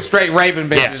Pew was straight raping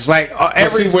bitches. Like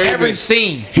every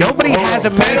scene. Nobody has a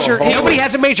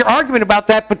major argument about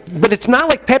that, but it's not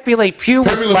like Pepe Le Pew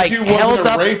was like held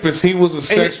up. He wasn't a rapist. He was a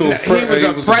sexual he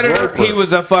was a predator. He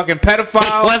was a fucking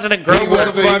pedophile. He wasn't a groper.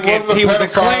 He was a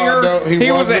clinger.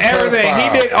 He was everything.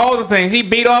 He did all the things. He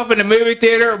beat off in the movie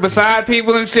theater beside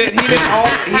people and shit. He did all.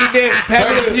 He did.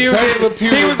 Pepe Le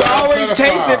Pew. He was always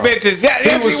chasing bitches. Yes,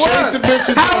 he was chasing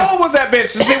bitches. How old was that bitch?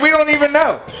 See, we don't even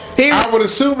know. I would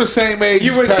assume the same age.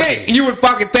 You would think. You would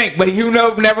fucking think, but you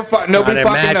know, nobody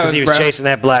fucking knows. He was chasing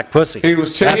that black pussy. He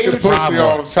was chasing pussy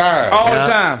all the time. All the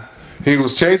time. He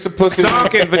was chasing pussy.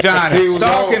 Stalking vagina. He was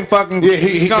stalking fucking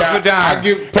vagina.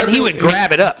 And he would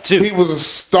grab it up, too. He was a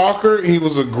stalker. He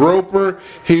was a groper.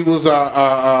 He was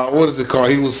what is it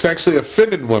called? He was sexually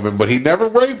offended women, but he never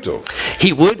raped them.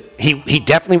 He would. He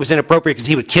definitely was inappropriate because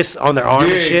he would kiss on their arm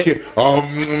and shit.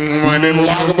 And then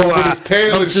lock him up with his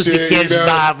tail and shit.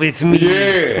 With me.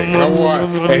 Yeah, come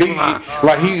on.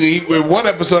 And he in one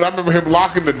episode, I remember him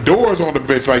locking the doors on the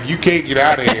bitch, like, you can't get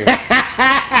out of here.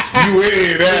 You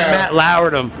in there. Matt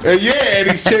Lauered him. And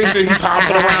he's chasing, he's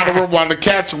hopping around the room while the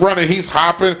cat's running, he's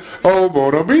hopping. Oh,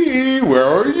 mon ami, where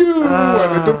are you?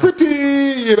 Little pretty,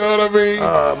 you know what I mean?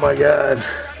 Oh, my God.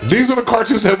 These are the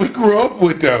cartoons that we grew up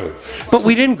with, though. But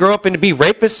we didn't grow up to be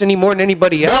rapists any more than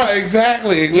anybody else. No,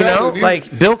 exactly. You know,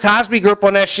 like Bill Cosby grew up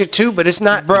on that shit too, but it's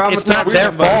not. It's not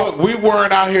their fault. We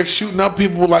weren't out here shooting up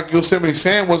people like Yosemite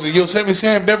Sam was. Yosemite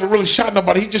Sam never really shot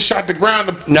nobody. He just shot the ground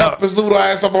to pump his little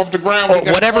ass up off the ground. Or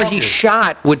whatever he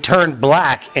shot would turn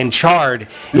black and charred.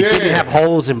 It didn't have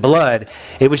holes in blood.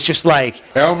 It was just like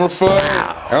Elmer Fudd.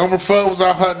 Wow. Elmer Fudd was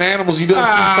out hunting animals. You didn't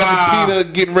see fucking Peter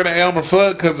getting rid of Elmer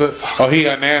Fudd because he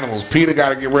hunting animals. Peter got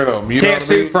to get rid of him. You know what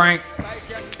I mean? Frank.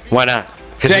 Why not?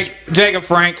 Jacob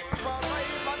Frank.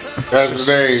 That's his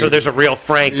name. So there's a real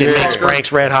Frank that makes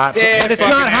Frank's red hot. But it's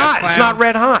not hot. It's not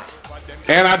red hot.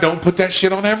 And I don't put that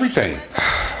shit on everything.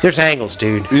 There's angles,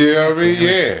 dude. You know what I mean?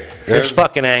 Yeah. There's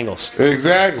fucking angles.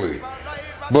 Exactly.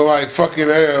 But like fucking,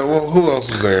 who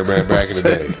else was there, man, back in the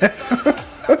day?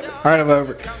 All right, I'm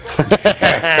over.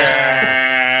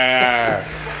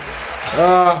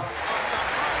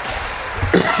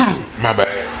 My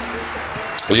bad.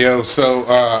 Yo, so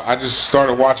I just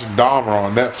started watching Dahmer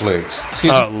on Netflix.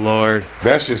 Oh Lord,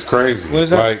 that's just crazy. What is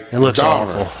that? Like, it looks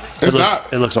Dahmer. awful.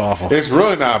 It looks awful. It's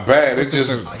really not bad. It's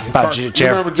just about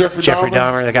remember Jeffrey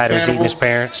Dahmer, the guy that was eating his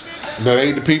parents. That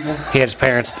ate the people. He had his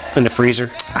parents in the freezer.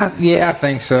 Yeah, I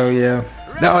think so. Yeah.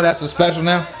 No, that's a special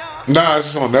now. Nah,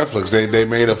 it's just on Netflix. They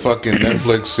made a fucking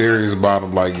Netflix series about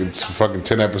him. Like, it's fucking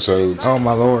 10 episodes. Oh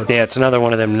my Lord. Yeah, it's another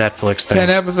one of them Netflix things.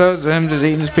 10 episodes of him just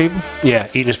eating his people. Yeah,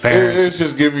 eating his parents. It's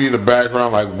just giving you the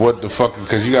background, like what the fucking,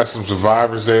 because you got some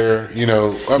survivors there. You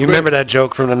know. You remember that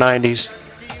joke from the '90s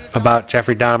about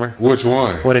Jeffrey Dahmer? Which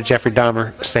one? What did Jeffrey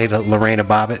Dahmer say to Lorena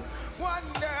Bobbitt?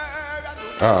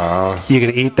 You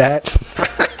gonna eat that?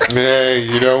 Hey,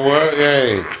 you know what?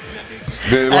 Hey.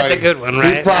 That's a good one,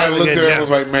 right? He probably looked That's a at good her and joke. was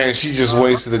like, man, she just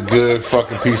wasted a good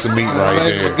fucking piece of meat right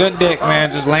there. Good dick,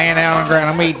 man. Just laying out on the ground.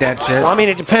 I'm eat that shit. Well, I mean,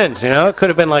 it depends, you know? It could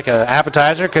have been like an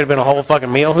appetizer. It could have been a whole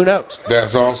fucking meal. Who knows?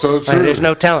 That's also Like, true. there's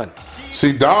no telling.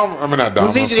 See, Dom, I mean, not Dom.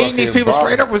 Was he just eating these people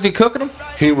straight up? Was he cooking them?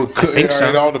 He would cook. think so.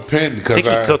 It all depends I because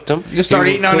think he cooked them. You just start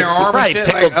He eating would on their cook some- arm and Right, shit?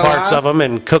 pickled like, parts alive? of them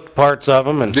and cooked parts of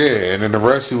them. And Yeah, and then the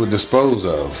rest he would dispose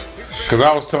of. Because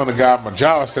I was telling the guy at my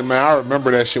job, I said, man, I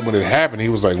remember that shit when it happened. He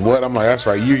was like, what? I'm like, that's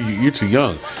right. You're too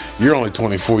young. You're only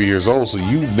 24 years old, so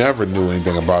you never knew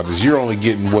anything about this. You're only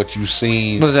getting what you've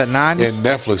seen Was that 90s? in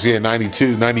Netflix. Yeah,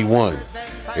 92, 91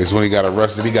 is when he got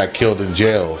arrested. He got killed in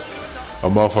jail. A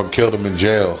motherfucker killed him in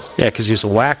jail. yeah, because he was a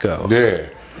wacko. Yeah.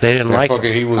 They didn't And like fucking,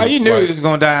 him. he was Oh, you knew like, he was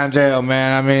going to die in jail,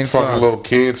 man. I mean, fucking fuck. little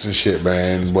kids and shit,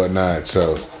 man, and whatnot.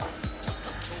 So,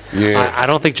 yeah. I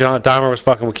don't think John Dahmer was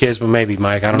fucking with kids, but maybe,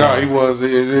 Mike. I don't No, know. he was.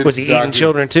 Was he eating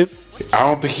children, too? I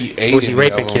don't think he ate. Was he any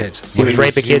raping of them, kids? He but was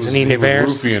raping kids and eating their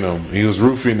parents? He was roofing them. He was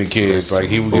roofing the kids. Like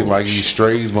he would get like these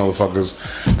strays motherfuckers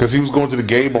because he was going to the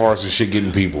gay bars and shit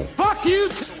getting people. Fuck you.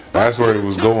 That's where he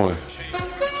was going.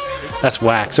 That's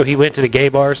whack. So he went to the gay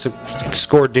bars to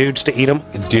score dudes to eat them?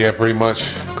 Yeah, pretty much.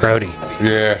 Grody.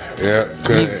 Yeah, yeah.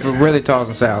 'Cause He really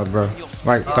tossing salad, bro.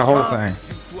 Like, the whole thing.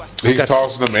 he's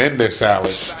tossing them in their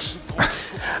salad.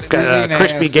 Got He's eating a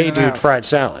crispy ass gay in and dude out. fried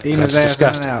salad. Eating That's his ass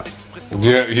disgusting. in and out.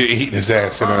 Yeah, eating his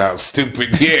ass in and out.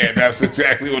 Stupid. Yeah, that's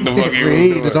exactly what the fuck he was He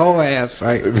eating doing. his whole ass,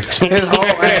 right? His whole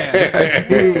ass.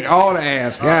 Dude, all the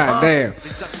ass. God damn.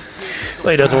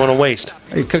 Well, he doesn't want to waste.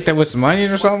 You cooked that with some onion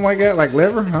or something like that? Like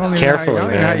liver? I don't even Carefully, know how,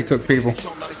 I don't even know man. how you cook people.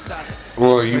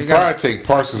 Well, you You got- probably take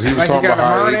parts because he was Like you talking got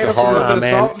about how he marinade ate the with a little heart. bit of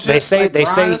man. salt and They shit, say- like they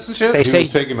say- rinds and shit? they He say- was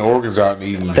taking the organs out and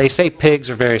eating. They say pigs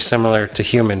are very similar to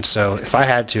humans, so if I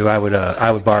had to, I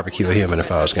would barbecue a human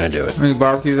if I was going to do it. You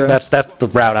barbecue that? That's the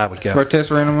route I would go.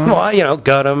 Rotisserie them? Well, you know,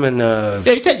 gut them and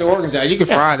Yeah, you take the organs out. You can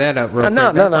fry that up real no,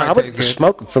 quick. no, That no. I probably would tastes good.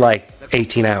 smoke them for like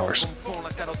 18 hours.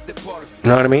 You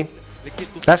know what I mean?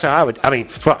 That's how I would. I mean,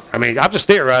 fuck. I mean, I'm just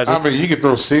theorizing. I mean, you can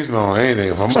throw seasoning on anything.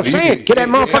 If That's what I'm saying. Get that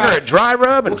motherfucker a dry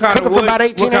rub and cook it for about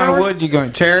 18 What kind of hours. wood you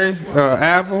going? Cherry?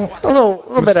 Apple? A little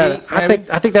bit of it. Mesquite,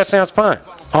 I think that sounds fine.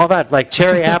 All that, like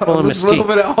cherry, apple, and Just mesquite. a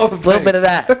little bit of all the little bit of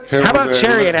that. Here How about with that,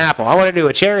 cherry with and that. apple? I want to do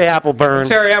a cherry apple burn.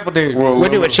 Cherry apple dude. Well, We'll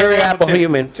do a lemon- cherry apple chick.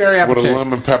 human. Cherry apple with a chick.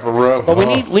 lemon pepper rub. But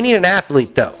we need an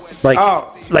athlete though. Like Oh.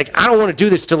 like I don't want to do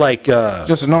this to like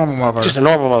Just a normal motherfucker. just a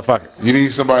normal motherfucker. You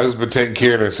need somebody who's been taking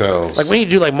care of themselves. Like we need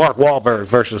to do like Mark Wahlberg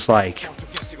versus like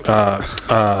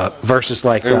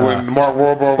and when Mark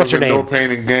Wahlberg what's was her in No name?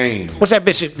 Pain and Gain. what's that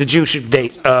bitch that Jew should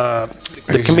date?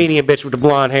 The comedian bitch with the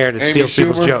blonde hair that Amy steals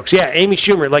people's Schumer? jokes. Yeah, Amy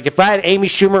Schumer. Like if I had Amy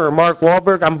Schumer or Mark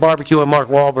Wahlberg, I'm barbecuing Mark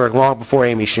Wahlberg long before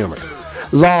Amy Schumer.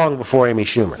 Long before Amy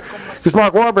Schumer. Because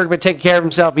Mark Wahlberg been taking care of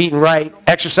himself, eating right,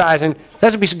 exercising.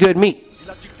 That would be some good meat.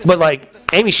 But like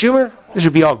Amy Schumer, this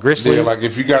would be all gristly. Yeah, like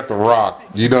if you got The Rock,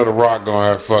 you know The Rock gonna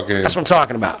have fucking. That's what I'm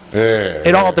talking about. Yeah.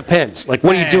 It all depends. Like,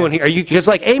 what are you doing here? Are you because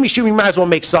like Amy Schumer, you might as well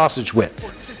make sausage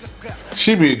with.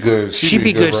 She'd be good. She'd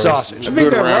be good roast. sausage. A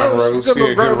good round roast. Yeah,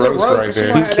 good roast right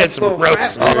there. Get some roast.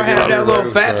 She's gonna have that little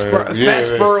fat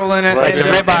spurl in it. Right, and the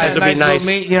that ribeyes would be nice little nice.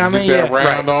 Meat, you know what I mean? Get that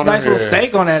Yeah. round on Nice it, little yeah.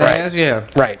 steak on that Right. ass, yeah.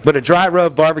 Right, but a dry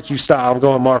rub barbecue style, I'm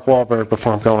going Mark Wahlberg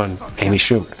before I'm going Amy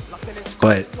Schumer.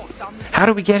 But how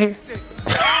do we get here?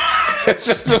 It's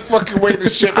just the fucking way the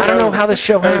shit. I don't know how this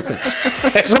show happens.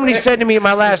 Somebody said to me at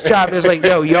my last job, it was like,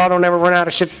 yo, y'all don't ever run out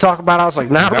of shit to talk about. I was like,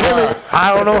 not really.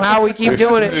 I don't know how we keep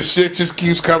doing it. This shit just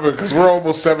keeps coming because we're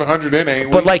almost 700 in, ain't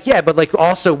we? But like, yeah, but like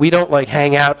also we don't like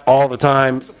hang out all the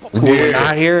time when we're Yeah,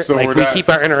 not here. so Like we're we not- keep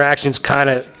our interactions kind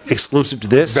of exclusive to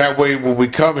this. that way, when we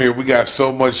come here, we got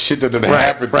so much shit that done Right,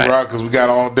 happened right. throughout because we got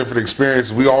all different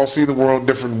experiences. We all see the world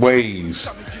different ways.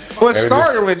 Well, it And it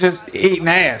started with just eating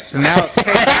ass, and now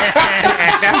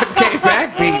now it came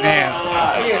back to eating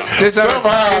ass. Just on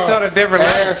Somehow, a different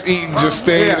level. ass eating just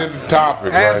stayed Yeah. in the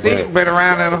topic. Ass right there. eating been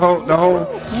around the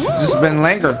whole, just been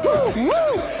lingering.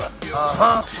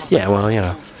 Yeah, well, you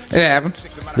know, It happens.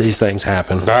 these things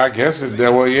happen. I guess it.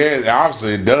 Well, yeah,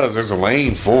 obviously it does. There's a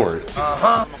lane for it.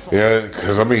 Yeah,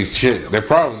 because I mean, shit, they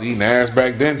probably was eating ass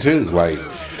back then too. Like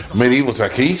medieval time.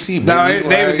 Can you see? No, medieval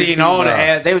they was ass? eating all the Nah.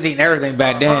 ass. They was eating everything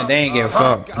back then. They ain't give a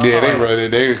fuck. Yeah, they really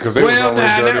because they Well, was always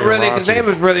nah, dirty not and really, because raunchy. they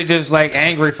was really just like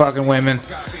angry fucking women,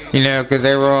 you know, because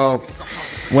they were all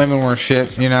women were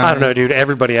shit, you know. I don't know, dude.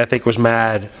 Everybody, I think, was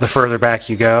mad the further back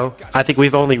you go. I think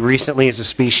we've only recently, as a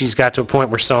species, got to a point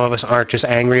where some of us aren't just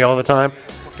angry all the time.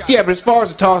 Yeah, but as far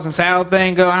as the toss and salad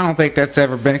thing go, I don't think that's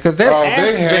ever been because their Oh, ass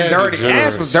they has been had dirty. Ass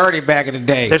degenerates. was dirty back in the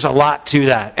day. There's a lot to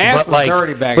that. Ass but was like,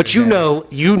 dirty back but in the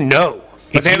you know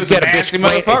But they was get a nasty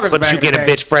bitch motherfuckers but back you in the get a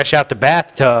day. bitch fresh out the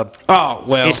bathtub, Oh,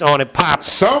 well. it's on and pop.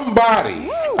 Somebody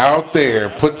out there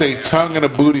put their tongue in a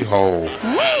booty hole,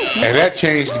 and that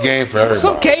changed the game for everybody.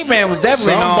 Some caveman was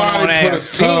definitely on Somebody put ass.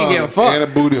 a He didn't give a tongue fuck. in a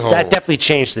booty hole. That definitely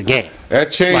changed the game.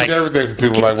 That changed like, everything for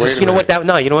people. Like, wait a you know minute. what?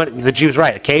 No, you know what? The Jew's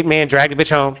right. A caveman dragged a bitch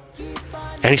home,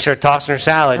 and he started tossing her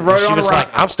salad. And wrote And it she on was the like,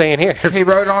 rock. "I'm staying here." He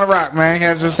wrote it on a rock, man. He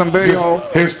had just some booty hole.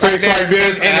 His face like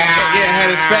this. And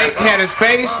had his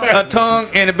face, a tongue,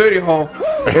 and a booty hole.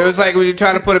 It was like when you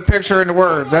try to put a picture in the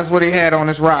words. That's what he had on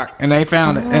his rock, and they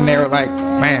found it, and they were like,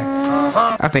 "Man,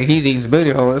 I think he's eating his booty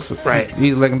hole. Right.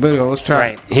 He's licking booty hole. Let's try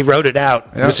Right. it." He wrote it out.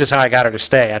 Yep. This is how I got her to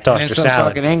stay. I tossed And her some salad.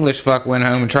 fucking English fuck went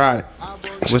home and tried it.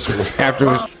 After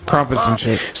his crumpets and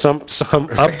shit. Some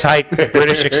uptight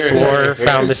British explorer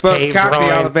found this Spoke cave cockney all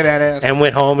drawing the bit that ass. and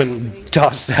went home and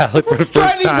tossed salad for the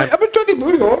first time. I've been trying to eat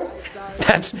booty hole.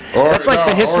 That's like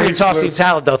the history of tossing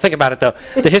salad, though. Think about it, though.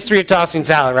 The history of tossing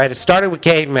salad, right? It started with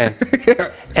cavemen,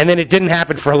 and then it didn't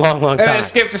happen for a long, long And then time. it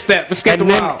skipped a step. It skipped a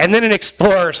And then, while. and then an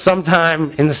explorer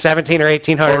sometime in the 17 or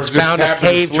 1800s Or just found a happened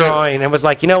to cave slip. drawing and was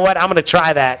like, you know what, I'm going to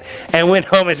try that. And went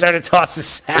home and started tossing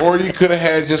salad. Or you could have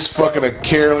had just fucking a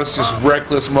careless, just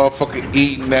reckless motherfucker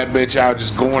eating that bitch out,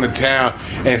 just going to town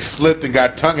and slipped and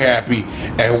got tongue happy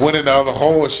and went in the other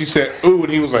hole. And she said, "Ooh,"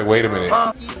 and he was like, "Wait a minute,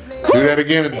 do that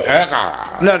again."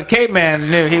 No, the caveman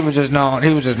knew he was just gnawing.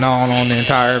 He was just gnawing on the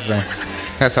entire thing.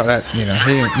 That's how that, he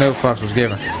didn't, no fucks was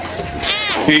given.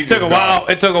 He It took a while.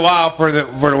 It took a while for the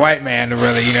white man to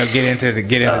really, get into the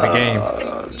game,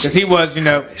 because he was,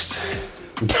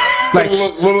 like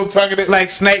little tongue in it. like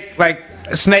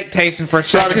snake tasting for a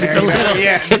second. Just a little,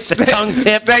 just the tongue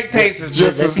tip. Snake tasting.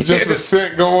 just a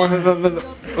scent going. Just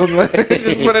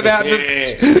put it out.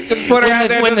 Just put it out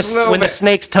there When just a little the bit.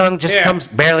 snake's tongue just comes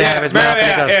barely out of his mouth.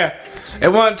 And it goes, It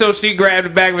wasn't until she grabbed the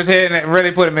back of his head and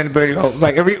really put him in the booty hole.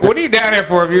 Like, what are you down there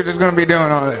for if you're just going to be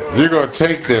doing all that? You're gonna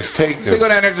take this. So go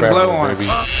down there and just blow on it. baby.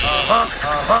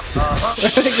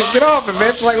 Get off it,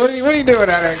 bitch. Like, what are you doing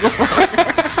out there?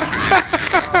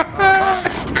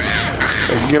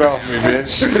 Get off me, bitch.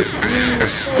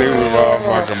 Stupid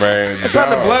motherfucker, man. That's not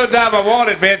the blow job I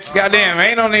wanted, bitch. Goddamn,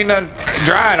 ain't no need nothing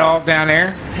dry it off down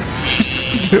there.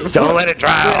 Don't let it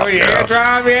dry Oh, off, yeah, girl.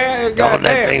 dry, yeah. Don't let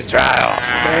Goddamn. things dry off.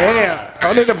 Yeah,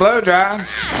 I need to blow dry.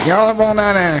 Y'all up on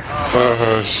down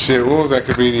there. Shit, what was that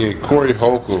comedian? Corey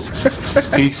Holcomb.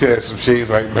 He said some shit.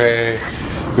 He's like, "Man,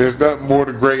 there's nothing more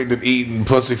degrading than eating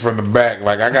pussy from the back.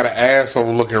 Like, I got an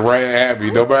asshole looking right at me.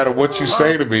 No matter what you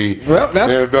say to me, Well,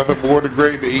 there's nothing more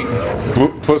degrading than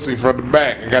eating pussy from the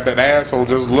back. I got that asshole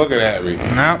just looking at me."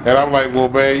 No. And I'm like, "Well,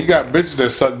 man, you got bitches that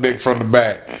suck dick from the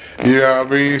back. You know what I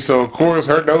mean? So, of course,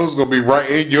 her nose going to be right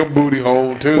in your booty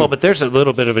hole, too." Well, but there's a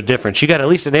little bit of a difference. You got at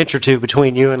least an inch or two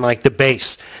between you and like the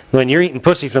base. When you're eating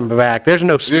pussy from the back, there's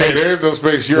no yeah, space. there's no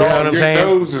space. You know what I'm Your saying?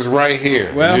 nose is right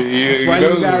here. Well, your that's why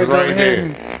nose you gotta is go right ahead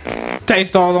here. and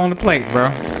taste all on the plate, bro.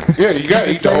 Yeah, you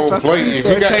gotta eat the whole plate. If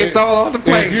you got Taste all on the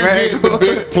plate, if you're man. getting the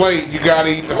big plate, you gotta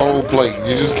eat the whole plate.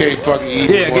 You just can't fucking eat.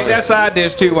 Yeah, one. get that side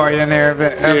dish too while you're in there.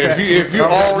 If you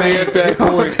already at that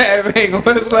point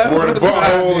where the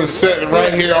butthole is sitting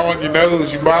right here on your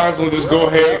nose, you might as well just go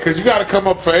ahead because you gotta come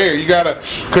up for air. You gotta,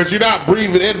 because you're not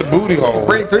breathing in the booty hole.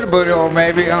 Breathe through the booty hole,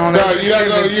 maybe. I don't know. No,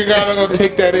 you're not gonna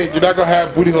take that in. You're not gonna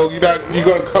have booty hole. You're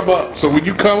gonna come up. So when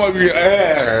you come up, you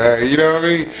know what I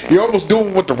mean? You're almost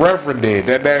doing what the Reverend did.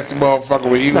 That nasty motherfucker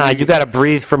when he was. Nah, you got to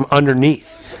breathe from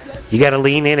underneath. You got to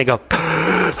lean in and go.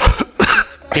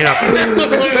 You know,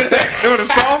 Doing a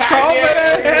soft call for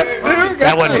that ass, too?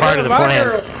 that wasn't part of the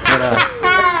plan.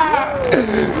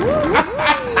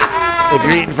 But, if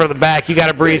you're eating from the back, you got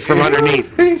to breathe from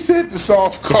underneath. He said the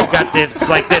soft call. You got this, it's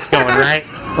like this going, right?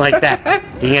 Like that.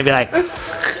 You're gonna be like,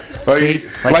 see?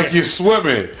 Like this. you're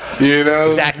swimming, you know?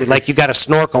 Exactly, like you got a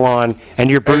snorkel on and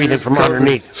you're breathing just from cover-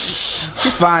 underneath.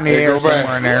 You find the Hey, air go back.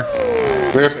 somewhere in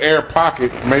there. There's air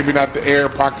pocket. Maybe not the air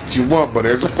pocket you want, but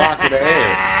there's a pocket of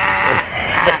air.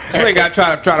 So you gotta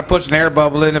try to push an air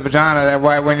bubble in the vagina. That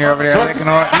way, when you're over there licking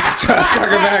on it, you try to suck it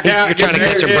back out. You're trying to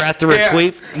get your breath through a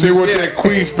queef. You want that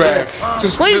queef back.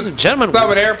 Just Ladies and gentlemen,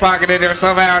 throw an air pocket in there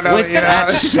somehow. with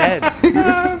that said, I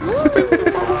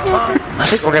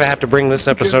think we're gonna have to bring this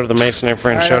episode of the Mason and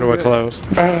Friends show to a close.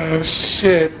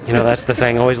 Shit. You know, that's the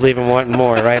thing. Always leaving wanting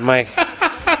more, right, Mike?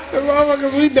 The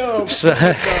motherfuckers, we dumb. So,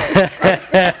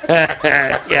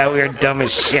 yeah, we are dumb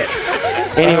as shit.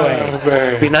 Anyway,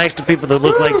 man. be nice to people that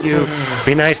look like you.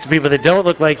 Be nice to people that don't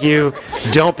look like you.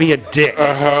 Don't be a dick.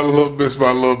 Little miss,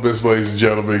 my little miss, ladies and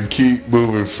gentlemen. Keep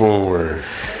moving forward.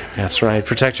 That's right.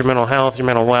 Protect your mental health, your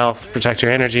mental wealth, protect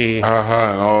your energy. And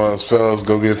all those fellas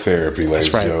go get therapy,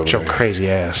 ladies That's right. and With your gentlemen. crazy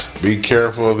ass. Be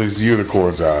careful of these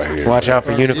unicorns out here. Watch out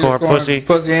for unicorn pussy.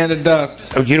 Pussy and the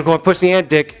dust. Oh, unicorn pussy and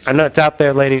dick. I know it's out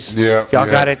there, ladies. Yeah, Y'all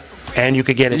yeah. got it, and you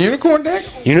could get it. Unicorn dick?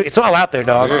 It's all out there,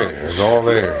 dog. Yeah, it's all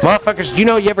there. Motherfuckers,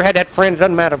 you ever had that friend, it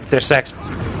doesn't matter if they're sex,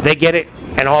 they get it,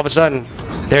 and all of a sudden,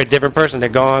 they're a different person. They're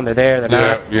gone, they're there, they're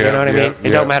not. You know what I mean? It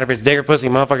don't matter if it's dick or pussy,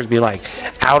 motherfuckers be like,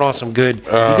 out on some good, you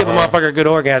give a motherfucker a good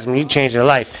orgasm, you change their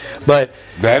life. But,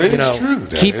 That is true.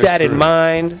 Keep that in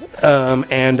mind,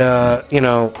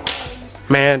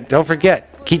 man, don't forget.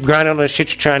 Keep grinding on the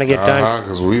shit you're trying to get done.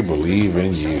 Because we believe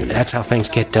in you. That's how things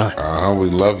get done. We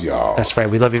love y'all. That's right.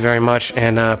 We love you very much,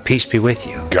 and peace be with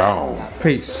you. Gone.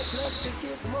 Peace.